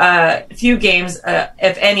 And few games,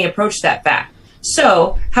 if any, approach that fact.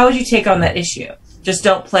 So, how would you take on that issue? Just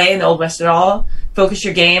don't play in the Old West at all? Focus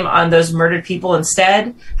your game on those murdered people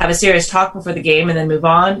instead? Have a serious talk before the game and then move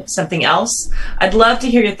on? Something else? I'd love to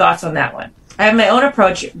hear your thoughts on that one. I have my own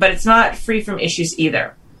approach, but it's not free from issues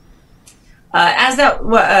either. As that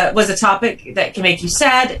was a topic that can make you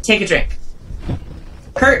sad, take a drink.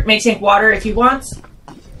 Kurt may take water if he wants,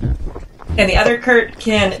 and the other Kurt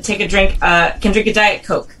can take a drink. Can drink a Diet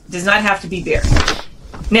Coke. It does not have to be beer.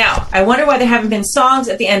 Now, I wonder why there haven't been songs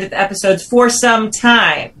at the end of the episodes for some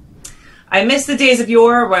time. I miss the days of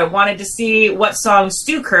yore where I wanted to see what songs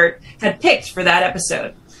Stu Kurt had picked for that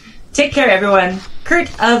episode. Take care, everyone. Kurt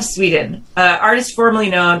of Sweden, artist formerly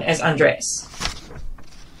known as Andreas.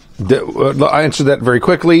 I answered that very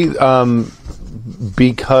quickly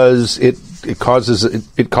because it causes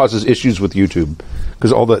issues with YouTube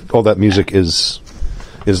because all that music is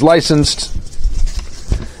licensed,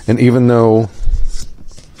 and even though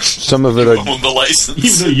some of it own the license.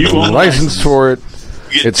 Even though you own the licensed for it,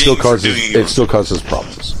 You get it still dinged for doing causes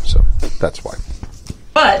problems. So that's why.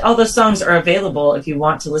 But all those songs are available if you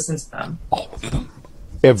want to listen to them. All of them.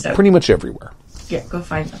 Pretty much everywhere. Yeah, go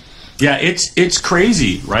find them. Yeah, it's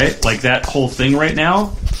crazy, right? Like that whole thing right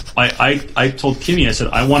now. I told Kimmy, I said,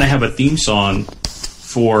 I want to have a theme song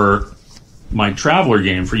for my Traveler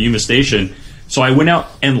game for Yuma Station. So I went out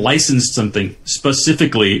and licensed something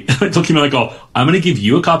specifically. I told Kimmy, I'm going to give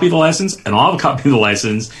you a copy of the license, and I'll have a copy of the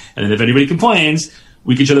license, and then if anybody complains,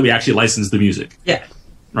 we can show that we actually licensed the music. Yeah.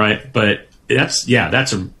 Right? But that's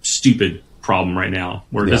a stupid problem right now,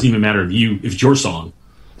 where it doesn't even matter if it's your song.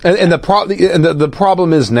 And the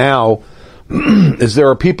problem is now is there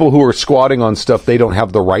are people who are squatting on stuff they don't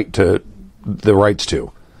have the rights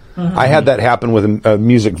to. Mm-hmm. I had that happen with a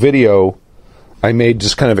music video I made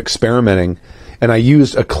just kind of experimenting, and I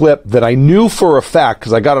used a clip that I knew for a fact,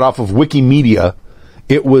 because I got it off of Wikimedia,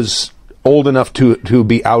 it was old enough to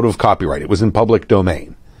be out of copyright. It was in public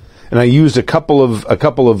domain. And I used a couple of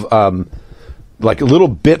like little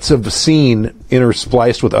bits of the scene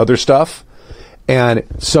interspliced with other stuff, and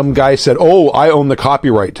some guy said, "Oh, I own the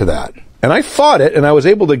copyright to that." And I fought it, and I was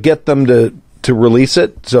able to get them to release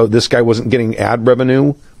it, so this guy wasn't getting ad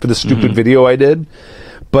revenue for the stupid video I did.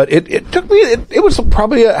 But it took me, it was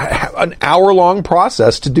probably an hour-long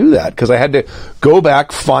process to do that, because I had to go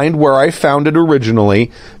back, find where I found it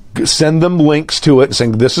originally, send them links to it,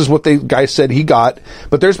 saying this is what the guy said he got.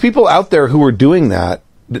 But there's people out there who are doing that,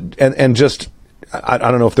 and just, I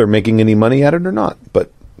don't know if they're making any money at it or not,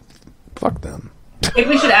 but fuck them.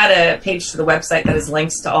 Maybe we should add a page to the website that has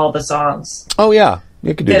links to all the songs. Oh, yeah.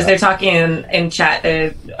 You could do because that. they're talking in chat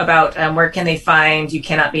about where can they find You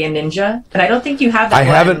Cannot Be a Ninja, and I don't think you have that. I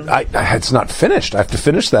haven't. It's not finished. I have to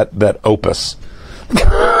finish that opus.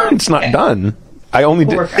 It's not done. I only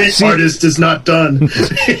did. This artist is not done.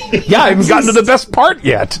 Yeah, I haven't gotten to the best part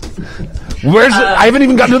yet. Where's it? I haven't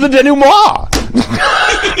even gotten to the denouement.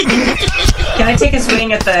 Can I take a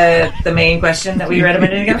swing at the main question that we read a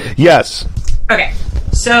minute ago? Yes. Okay.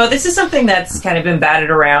 So this is something that's kind of been batted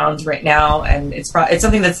around right now, and it's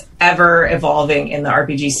something that's ever evolving in the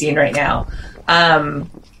RPG scene right now.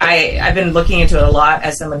 I've been looking into it a lot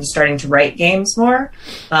as someone who's starting to write games more,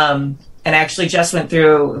 and I actually just went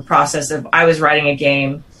through the process of, I was writing a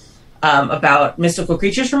game about mystical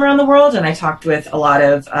creatures from around the world, and I talked with a lot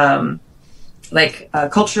of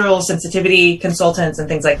cultural sensitivity consultants and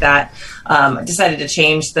things like that. I decided to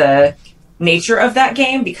change the nature of that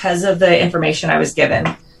game because of the information I was given.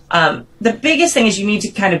 The biggest thing is you need to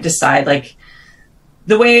kind of decide, like,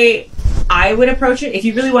 the way I would approach it. If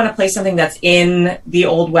you really want to play something that's in the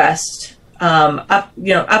Old West,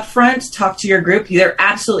 up front, talk to your group. There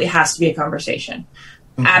absolutely has to be a conversation.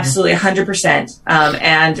 Mm-hmm. Absolutely, 100%.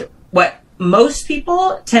 And what most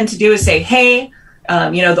people tend to do is say, "Hey,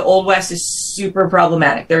 the Old West is super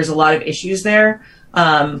problematic. There's a lot of issues there.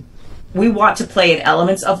 We want to play in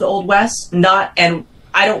elements of the Old West, but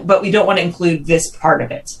we don't want to include this part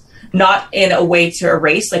of it. Not in a way to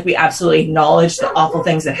erase, like we absolutely acknowledge the awful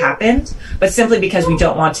things that happened, but simply because we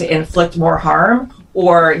don't want to inflict more harm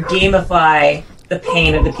or gamify the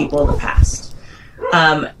pain of the people of the past."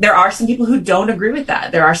 There are some people who don't agree with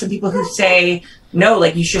that. There are some people who say, no,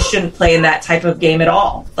 like you just shouldn't play in that type of game at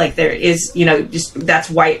all. Like there is, that's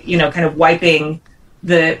kind of wiping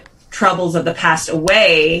the troubles of the past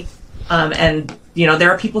away. And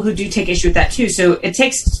there are people who do take issue with that too. So it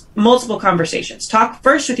takes multiple conversations. Talk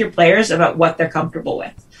first with your players about what they're comfortable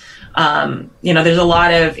with. There's a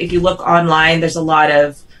lot of, if you look online, there's a lot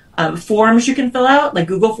of forms you can fill out, like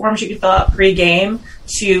Google forms you can fill out pre-game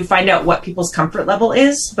to find out what people's comfort level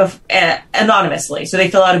is anonymously. So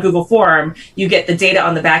they fill out a Google form, you get the data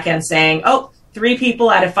on the back end saying, 3 people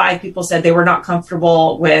out of 5 people said they were not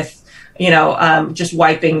comfortable with just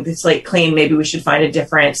wiping the slate clean. Maybe we should find a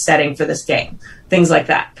different setting for this game. Things like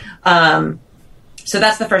that. So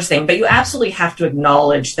that's the first thing. But you absolutely have to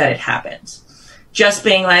acknowledge that it happened. Just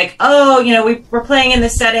being like, we're playing in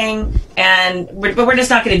this setting, but we're just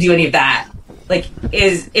not going to do any of that. Like,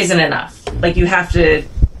 isn't enough. Like, you have to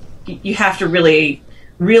really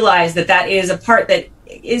realize that is a part that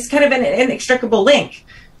is kind of an inextricable link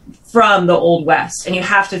from the Old West, and you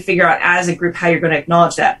have to figure out as a group how you're going to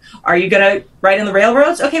acknowledge that. Are you going to write in the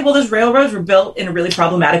railroads? Okay, well, those railroads were built in really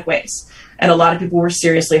problematic ways, and a lot of people were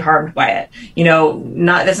seriously harmed by it.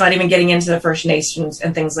 That's not even getting into the First Nations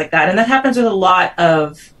and things like that, and that happens with a lot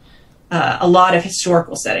of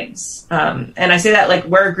historical settings. And I say that like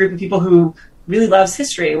we're a group of people who really loves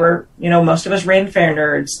history. We're most of us Ren Fair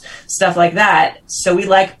nerds, stuff like that. So we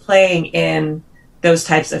like playing in those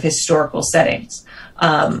types of historical settings.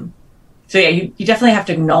 So yeah, you definitely have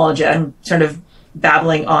to acknowledge it. I'm sort of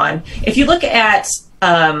babbling on. If you look at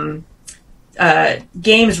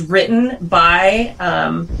games written by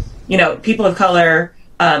people of color,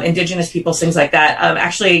 indigenous peoples, things like that,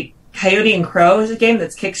 actually Coyote and Crow is a game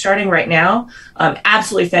that's kickstarting right now.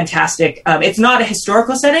 Absolutely fantastic. It's not a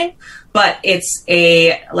historical setting, but it's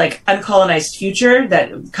a uncolonized future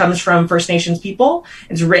that comes from First Nations people.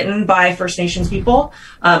 It's written by First Nations people.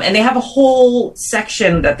 And they have a whole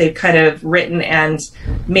section that they've kind of written and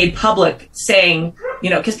made public saying,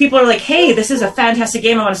 because people are like, hey, this is a fantastic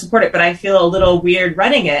game. I want to support it, but I feel a little weird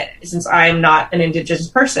running it since I'm not an Indigenous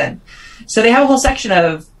person. So they have a whole section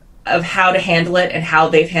of how to handle it and how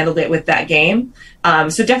they've handled it with that game.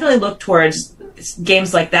 So definitely look towards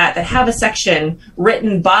games like that have a section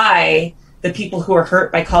written by the people who are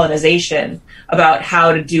hurt by colonization about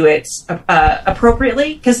how to do it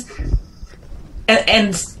appropriately, because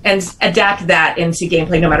and adapt that into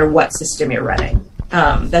gameplay no matter what system you're running.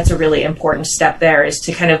 That's a really important step there, is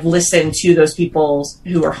to kind of listen to those people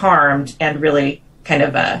who are harmed and really kind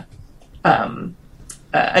of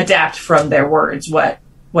adapt from their words what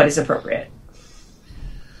is appropriate.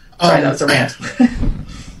 Sorry, that was a rant.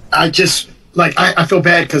 I feel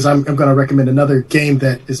bad because I'm going to recommend another game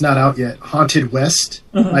that is not out yet, Haunted West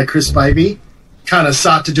by Chris Spivey. Kind of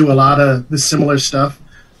sought to do a lot of the similar stuff.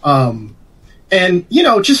 And,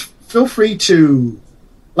 just feel free to,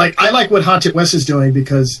 I like what Haunted West is doing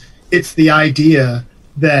because it's the idea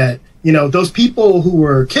that, those people who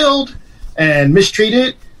were killed and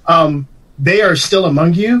mistreated, they are still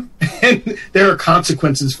among you, and there are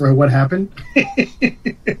consequences for what happened.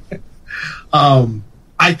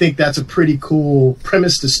 I think that's a pretty cool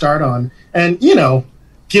premise to start on, and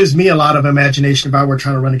gives me a lot of imagination about we're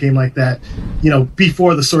trying to run a game like that,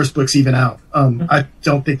 before the source book's even out. I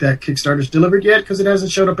don't think that Kickstarter's delivered yet because it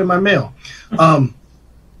hasn't showed up in my mail. And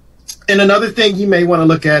another thing you may want to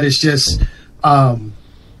look at is just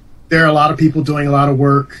there are a lot of people doing a lot of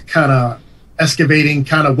work, kind of excavating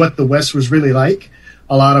kind of what the West was really like.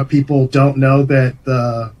 A lot of people don't know that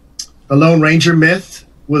the Lone Ranger myth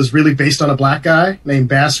was really based on a black guy named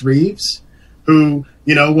Bass Reeves, who,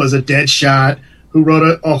 was a dead shot, who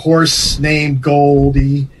rode a horse named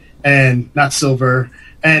Goldie and not Silver,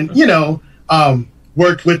 and,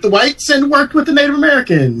 worked with the whites and worked with the Native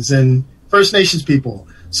Americans and First Nations people.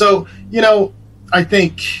 So, I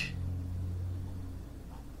think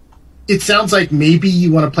it sounds like maybe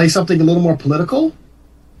you want to play something a little more political,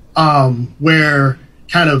 where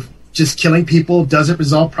kind of just killing people doesn't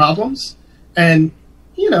resolve problems. And,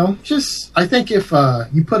 I think if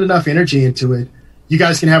you put enough energy into it, you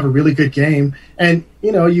guys can have a really good game. And,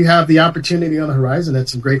 you have the opportunity on the horizon that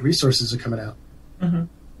some great resources are coming out. Mm-hmm.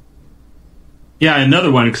 Yeah,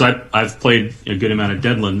 another one, because I've played a good amount of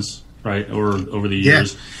Deadlands, right, over the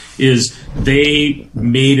years, is they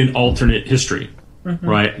made an alternate history,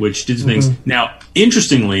 right, which did things. Now,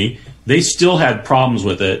 interestingly, they still had problems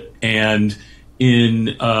with it. And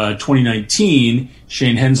in 2019,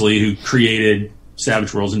 Shane Hensley, who created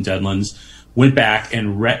Savage Worlds and Deadlands, went back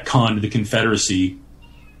and retconned the Confederacy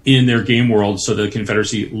in their game world so that the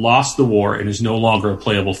Confederacy lost the war and is no longer a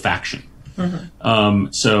playable faction.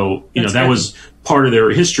 So, that was part of their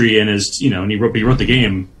history, and and he wrote the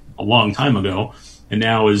game a long time ago, and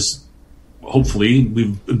now is, hopefully,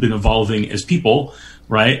 we've been evolving as people,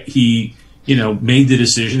 right? He, made the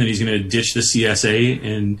decision that he's going to ditch the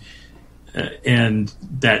CSA, and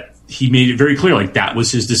that he made it very clear, that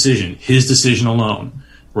was his decision alone,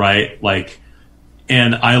 right?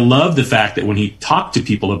 And I love the fact that when he talked to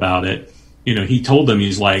people about it, he told them,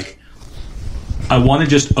 he's like, I want to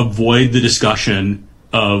just avoid the discussion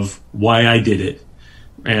of why I did it.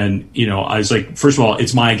 And, I was like, first of all,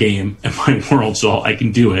 it's my game and my world, so I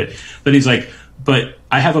can do it. But he's like, but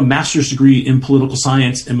I have a master's degree in political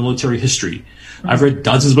science and military history. I've read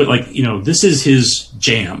dozens of books, this is his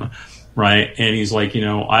jam. Right. And he's like,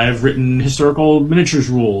 I've written historical miniatures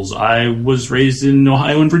rules. I was raised in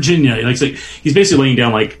Ohio and Virginia. He's basically laying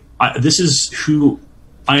down this is who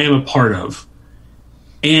I am a part of,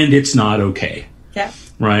 and it's not okay. Yeah.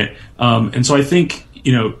 Right. And so I think,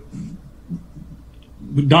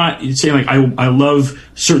 not saying I love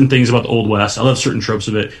certain things about the Old West. I love certain tropes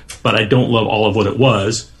of it, but I don't love all of what it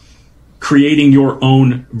was. Creating your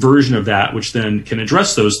own version of that, which then can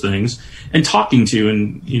address those things, and talking to,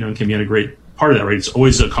 and can be a great part of that, right? It's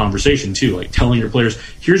always a conversation too, telling your players,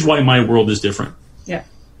 here's why my world is different. Yeah.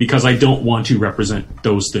 Because I don't want to represent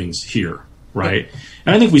those things here, right? Yeah.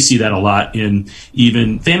 And I think we see that a lot in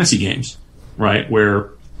even fantasy games, right?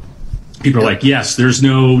 Where people are like, yes, there's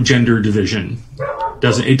no gender division.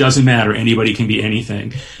 It doesn't matter. Anybody can be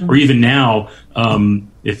anything. Or even now,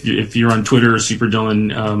 if you're on Twitter, Super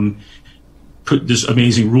Dylan, put this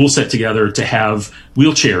amazing rule set together to have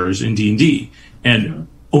wheelchairs in D&D, and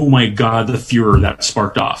oh my god, the furor that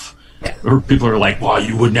sparked off. Or people are like, well,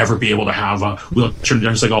 you would never be able to have a wheelchair. And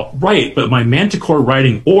it's like, oh, right, but my Manticore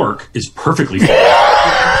riding orc is perfectly fine.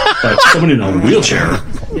 But someone in a wheelchair,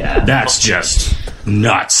 that's just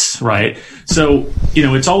nuts, right? So,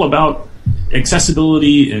 it's all about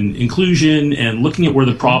accessibility and inclusion and looking at where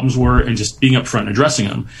the problems were and just being upfront and addressing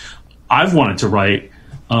them. I've wanted to write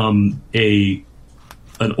an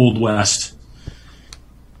Old West.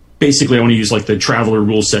 Basically, I want to use the Traveler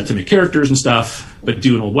rule set to make characters and stuff, but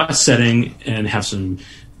do an Old West setting and have some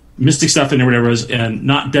Mystic stuff in there, whatever it was, and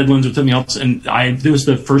not Deadlands or something else. And it was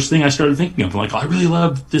the first thing I started thinking of. I really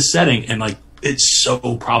love this setting, and it's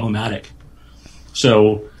so problematic.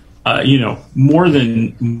 So, more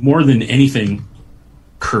than anything,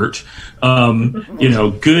 Kurt,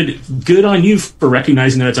 good on you for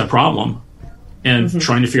recognizing that it's a problem and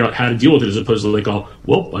trying to figure out how to deal with it, as opposed to like, I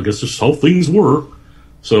guess this is how things were,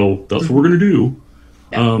 so that's what we're going to do.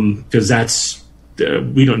 Because that's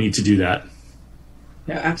we don't need to do that.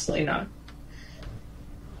 No, absolutely not.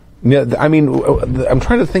 Yeah, I mean, I'm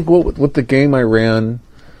trying to think what the game I ran.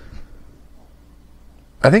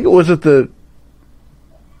 I think it was at the.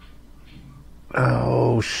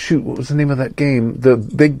 Oh shoot! What was the name of that game? The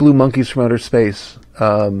Big Blue Monkeys from Outer Space.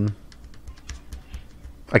 I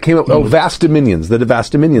came up. Oh, Vast Dominions. The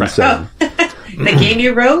Vast Dominions setting. The game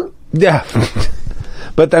you wrote. Yeah,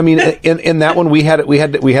 but I mean, in that one we had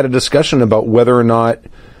a discussion about whether or not,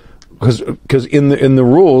 because in the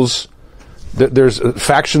rules. There's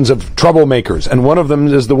factions of troublemakers, and one of them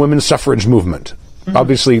is the women's suffrage movement.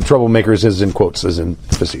 Obviously, troublemakers is in quotes, as in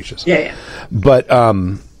facetious. Yeah. But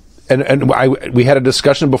we had a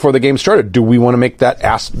discussion before the game started. Do we want to make that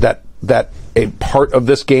a part of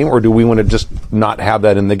this game, or do we want to just not have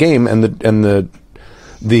that in the game? And the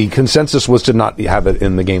consensus was to not have it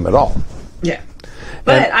in the game at all. Yeah,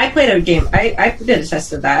 but I played a game. I did a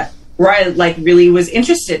test of that, where I really was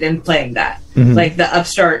interested in playing that, like the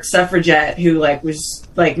upstart suffragette who was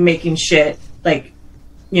making shit,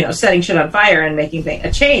 setting shit on fire and making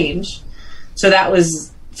a change. So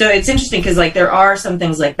it's interesting because there are some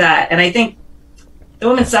things like that, and I think the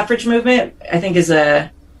women's suffrage movement is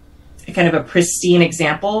a kind of a pristine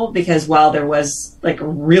example, because while there was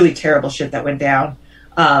really terrible shit that went down,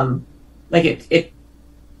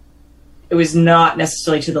 it was not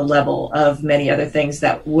necessarily to the level of many other things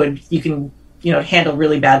that you can handle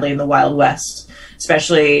really badly in the Wild West,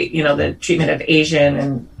 especially the treatment of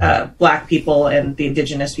Asian and Black people and the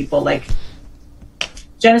indigenous people.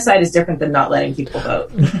 Genocide is different than not letting people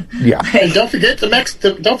vote. Yeah, and don't forget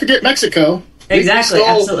Mexico. Exactly,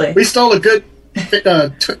 absolutely. We stole a good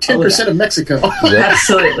 10% of Mexico.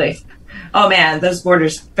 Absolutely. Oh man, those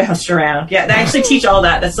borders bounced around. Yeah, they actually teach all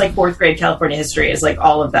that. That's fourth grade California history, is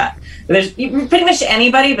all of that. There's pretty much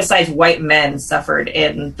anybody besides white men suffered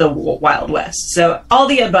in the Wild West. So all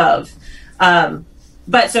the above.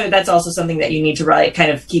 But so that's also something that you need to really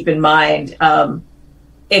kind of keep in mind.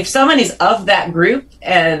 If someone is of that group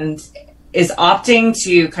and is opting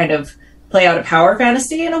to kind of play out a power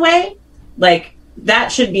fantasy in a way,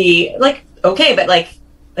 that should be okay, but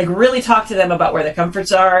really talk to them about where the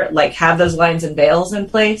comforts are, have those lines and veils in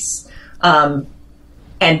place, and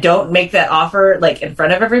don't make that offer in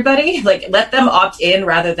front of everybody. Let them opt in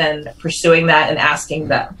rather than pursuing that and asking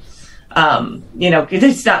them.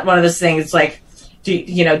 It's not one of those things do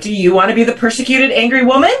you want to be the persecuted angry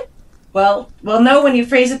woman? Well, no, when you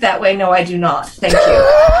phrase it that way, no, I do not. Thank you.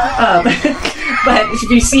 But if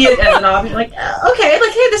you see it as an option, okay, hey,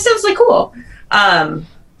 this sounds cool.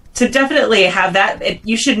 To definitely have that,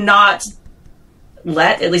 you should not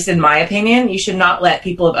let, at least in my opinion, you should not let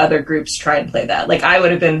people of other groups try and play that. I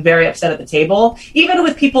would have been very upset at the table, even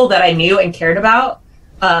with people that I knew and cared about.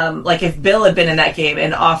 If Bill had been in that game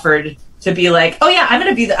and offered to be oh yeah, I'm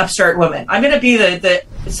going to be the upstart woman. I'm going to be the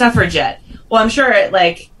suffragette. Well, I'm sure it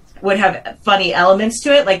would have funny elements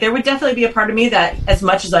to it. There would definitely be a part of me that, as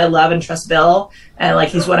much as I love and trust Bill, and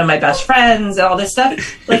he's one of my best friends and all this stuff,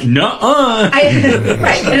 nuh-uh.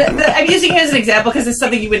 Right. I'm using it as an example because it's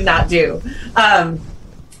something you would not do.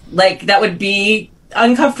 That would be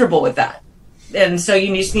uncomfortable with that. And so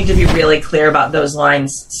you just need to be really clear about those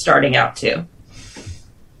lines starting out too.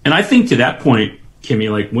 And I think to that point,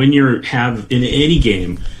 Kimmy, when you're in any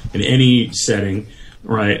game, in any setting,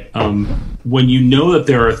 right, when you know that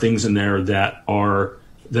there are things in there that are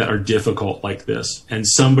difficult like this, and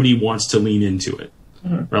somebody wants to lean into it,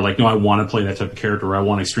 right? No, I want to play that type of character, or I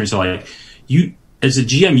want to experience it. You, as a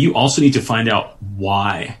GM, you also need to find out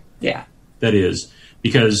why. Yeah, that is,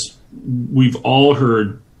 because we've all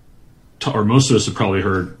heard, or most of us have probably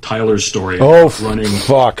heard Tyler's story of running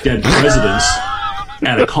dead presidents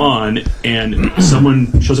at a con, and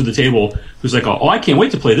someone shows at the table who's oh, I can't wait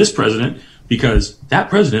to play this president, because that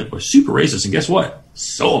president was super racist, and guess what?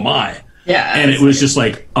 So am I. Yeah. And it was just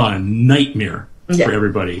a nightmare for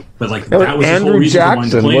everybody. But that was Andrew the whole reason Jackson,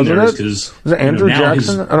 for wanting to play there, wasn't it? because Was it Andrew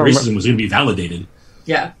Jackson? His racism was going to be validated.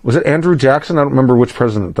 Yeah. Was it Andrew Jackson? I don't remember which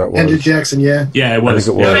president that was. Andrew Jackson, yeah. Yeah, it was.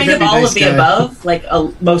 I think it was. Kind of all of the above,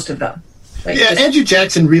 most of them. Andrew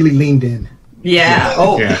Jackson really leaned in. Yeah.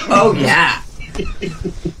 Oh, yeah. Oh, yeah.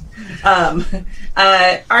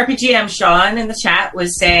 RPGM Sean in the chat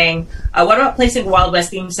was saying, what about placing a Wild West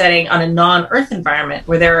theme setting on a non-Earth environment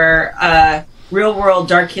where there are where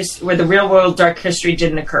the real world dark history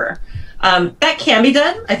didn't occur? That can be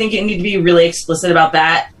done. I think you need to be really explicit about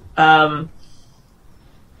that.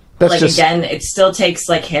 Again, it still takes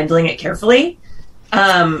like handling it carefully.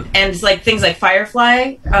 And it's like things like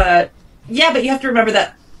Firefly. But you have to remember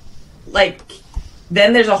that like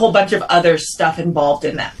then there's a whole bunch of other stuff involved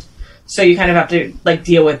in that. So you kind of have to like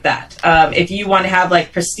deal with that. If you want to have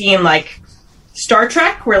like pristine like Star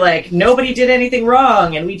Trek where like nobody did anything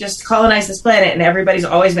wrong and we just colonized this planet and everybody's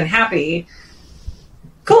always been happy,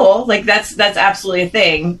 cool. Like that's absolutely a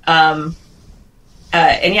thing.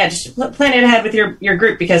 Just plan it ahead with your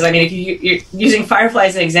group, because I mean, if you're using Firefly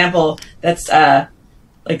as an example, that's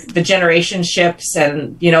like the generation ships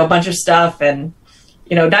and a bunch of stuff, and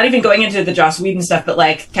not even going into the Joss Whedon stuff, but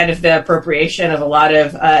like kind of the appropriation of a lot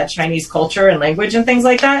of Chinese culture and language and things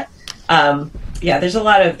like that. There's a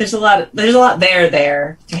lot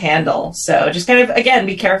there to handle. So just kind of again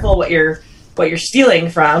be careful what you're stealing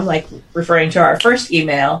from, like referring to our first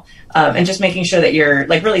email, and just making sure that you're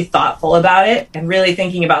like really thoughtful about it and really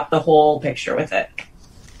thinking about the whole picture with it.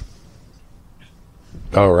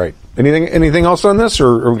 All right. Anything else on this, or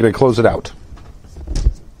are we going to close it out?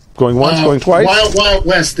 Going once, going twice? Wild Wild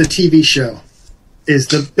West, the TV show, is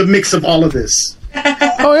the mix of all of this.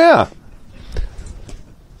 Oh, yeah.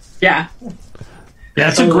 Yeah. Yeah,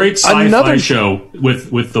 it's a great sci-fi show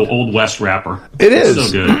with the Old West rapper. It is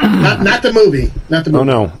so good. Not the movie. Not the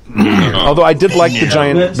movie. Oh no! Although I did like the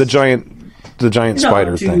giant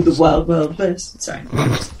spider thing. The Wild Wild West. Sorry.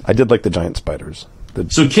 I did like the giant spiders.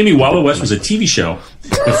 So Kimmy, Wild Wild West was a TV show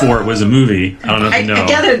before it was a movie. I don't know if you know. I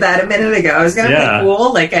gathered that a minute ago. I was going to be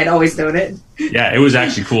cool, like I'd always known it. Yeah, it was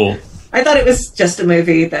actually cool. I thought it was just a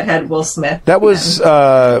movie that had Will Smith. That was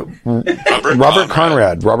Robert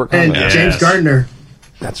Conrad. And James Gardner.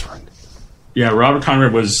 That's right. Yeah, Robert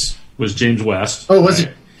Conrad was James West. Oh, was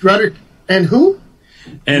it Robert? And who?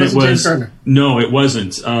 And it was James Gardner? No, it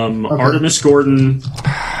wasn't. Artemis Gordon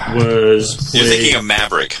was. You're thinking of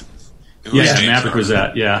Maverick. Maverick was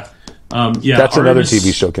that. Yeah, That's another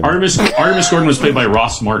TV show. Artemis Gordon was played by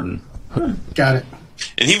Ross Martin. Got it.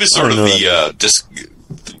 And he was sort of the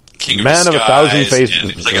king of Man of 1,000 faces.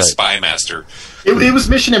 He was like a spy master. It was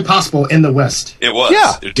Mission Impossible in the West. It was.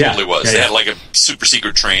 Yeah. It totally was. Yeah, They had like a super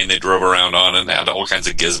secret train they drove around on, and they had all kinds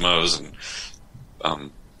of gizmos.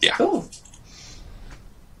 And Cool.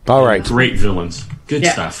 All right. Great villains. Good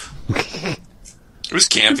stuff. It was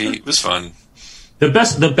campy. It was fun. The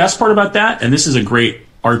best part about that, and this is a great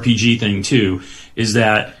RPG thing too, is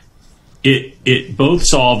that it both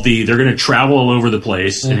solved they're going to travel all over the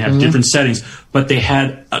place and have different settings, but they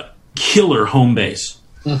had a killer home base.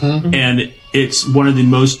 Mm-hmm. And it's one of the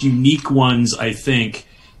most unique ones, I think,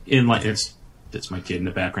 in like that's my kid in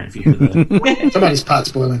the background if you hear that. Somebody's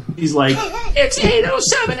pot's boiling. He's like, it's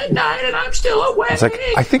 8:07 at night and I'm still awake. It's like,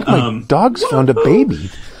 I think my dog's found a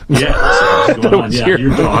baby. Yeah, so what's going on? Yeah,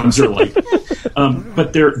 your dogs are like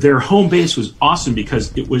but their home base was awesome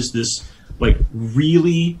because it was this like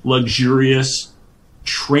really luxurious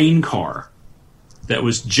train car that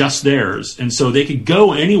was just theirs, and so they could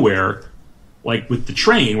go anywhere, like with the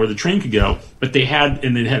train, where the train could go. But they had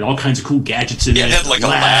all kinds of cool gadgets in it. Yeah, it had like a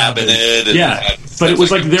lab in it. And but it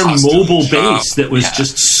was like their mobile shop. base that was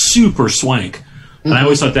just super swank. And I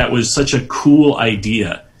always thought that was such a cool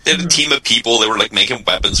idea. They had a team of people. They were like making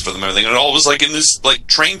weapons for them and everything. And it all was like in this like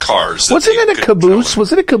train cars. Wasn't it a caboose?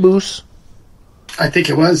 Was it a caboose? I think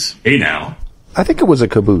it was. Hey now. I think it was a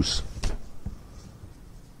caboose.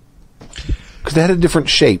 Because they had a different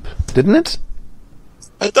shape, didn't it?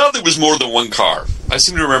 I thought there was more than one car. I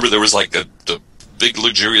seem to remember there was like the big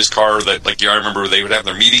luxurious car that I remember they would have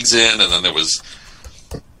their meetings in, and then there was.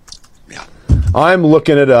 Yeah. I'm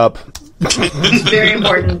looking it up. It's very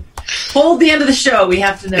important. Hold the end of the show. We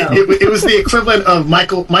have to know. It was the equivalent of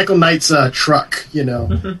Michael Knight's truck,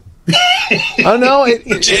 Oh no!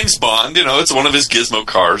 James Bond, it's one of his gizmo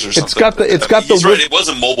cars or something. He's right. It was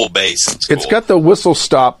a mobile base. It's got the whistle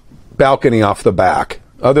stop balcony off the back.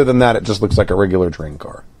 Other than that, it just looks like a regular train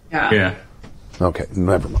car. Yeah. Okay,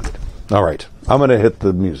 never mind. All right, I'm going to hit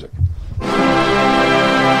the music.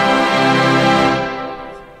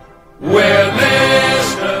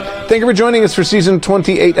 Thank you for joining us for season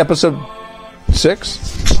 28, episode 6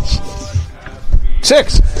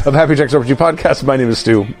 of Happy Jacks RPG Podcast. My name is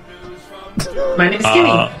Stu. My name is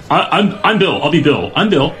Kimmy. I'm Bill. I'll be Bill. I'm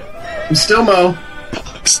Bill. I'm still Mo.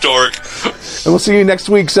 Stork. And we'll see you next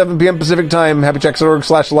week, 7 p.m. Pacific time,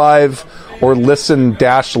 happyjacks.org/live, or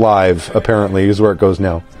listen-live, apparently, is where it goes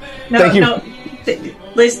now. Thank you.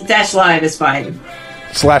 Dash live is fine.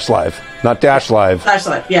 /live, not dash live.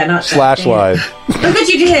 /live, yeah, not /live. Look what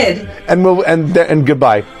you did. And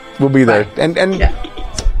goodbye. We'll be there. And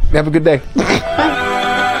have a good day. Bye.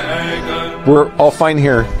 We're all fine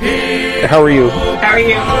here. How are you? How are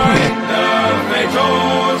you?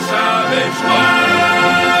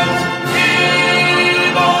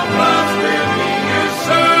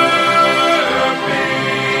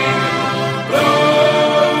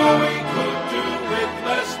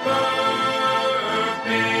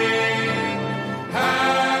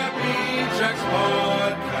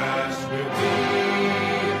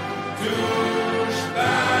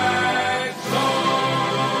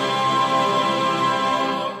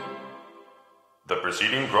 The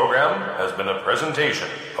preceding program has been a presentation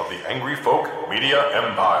of the Angry Folk Media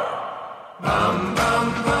Empire.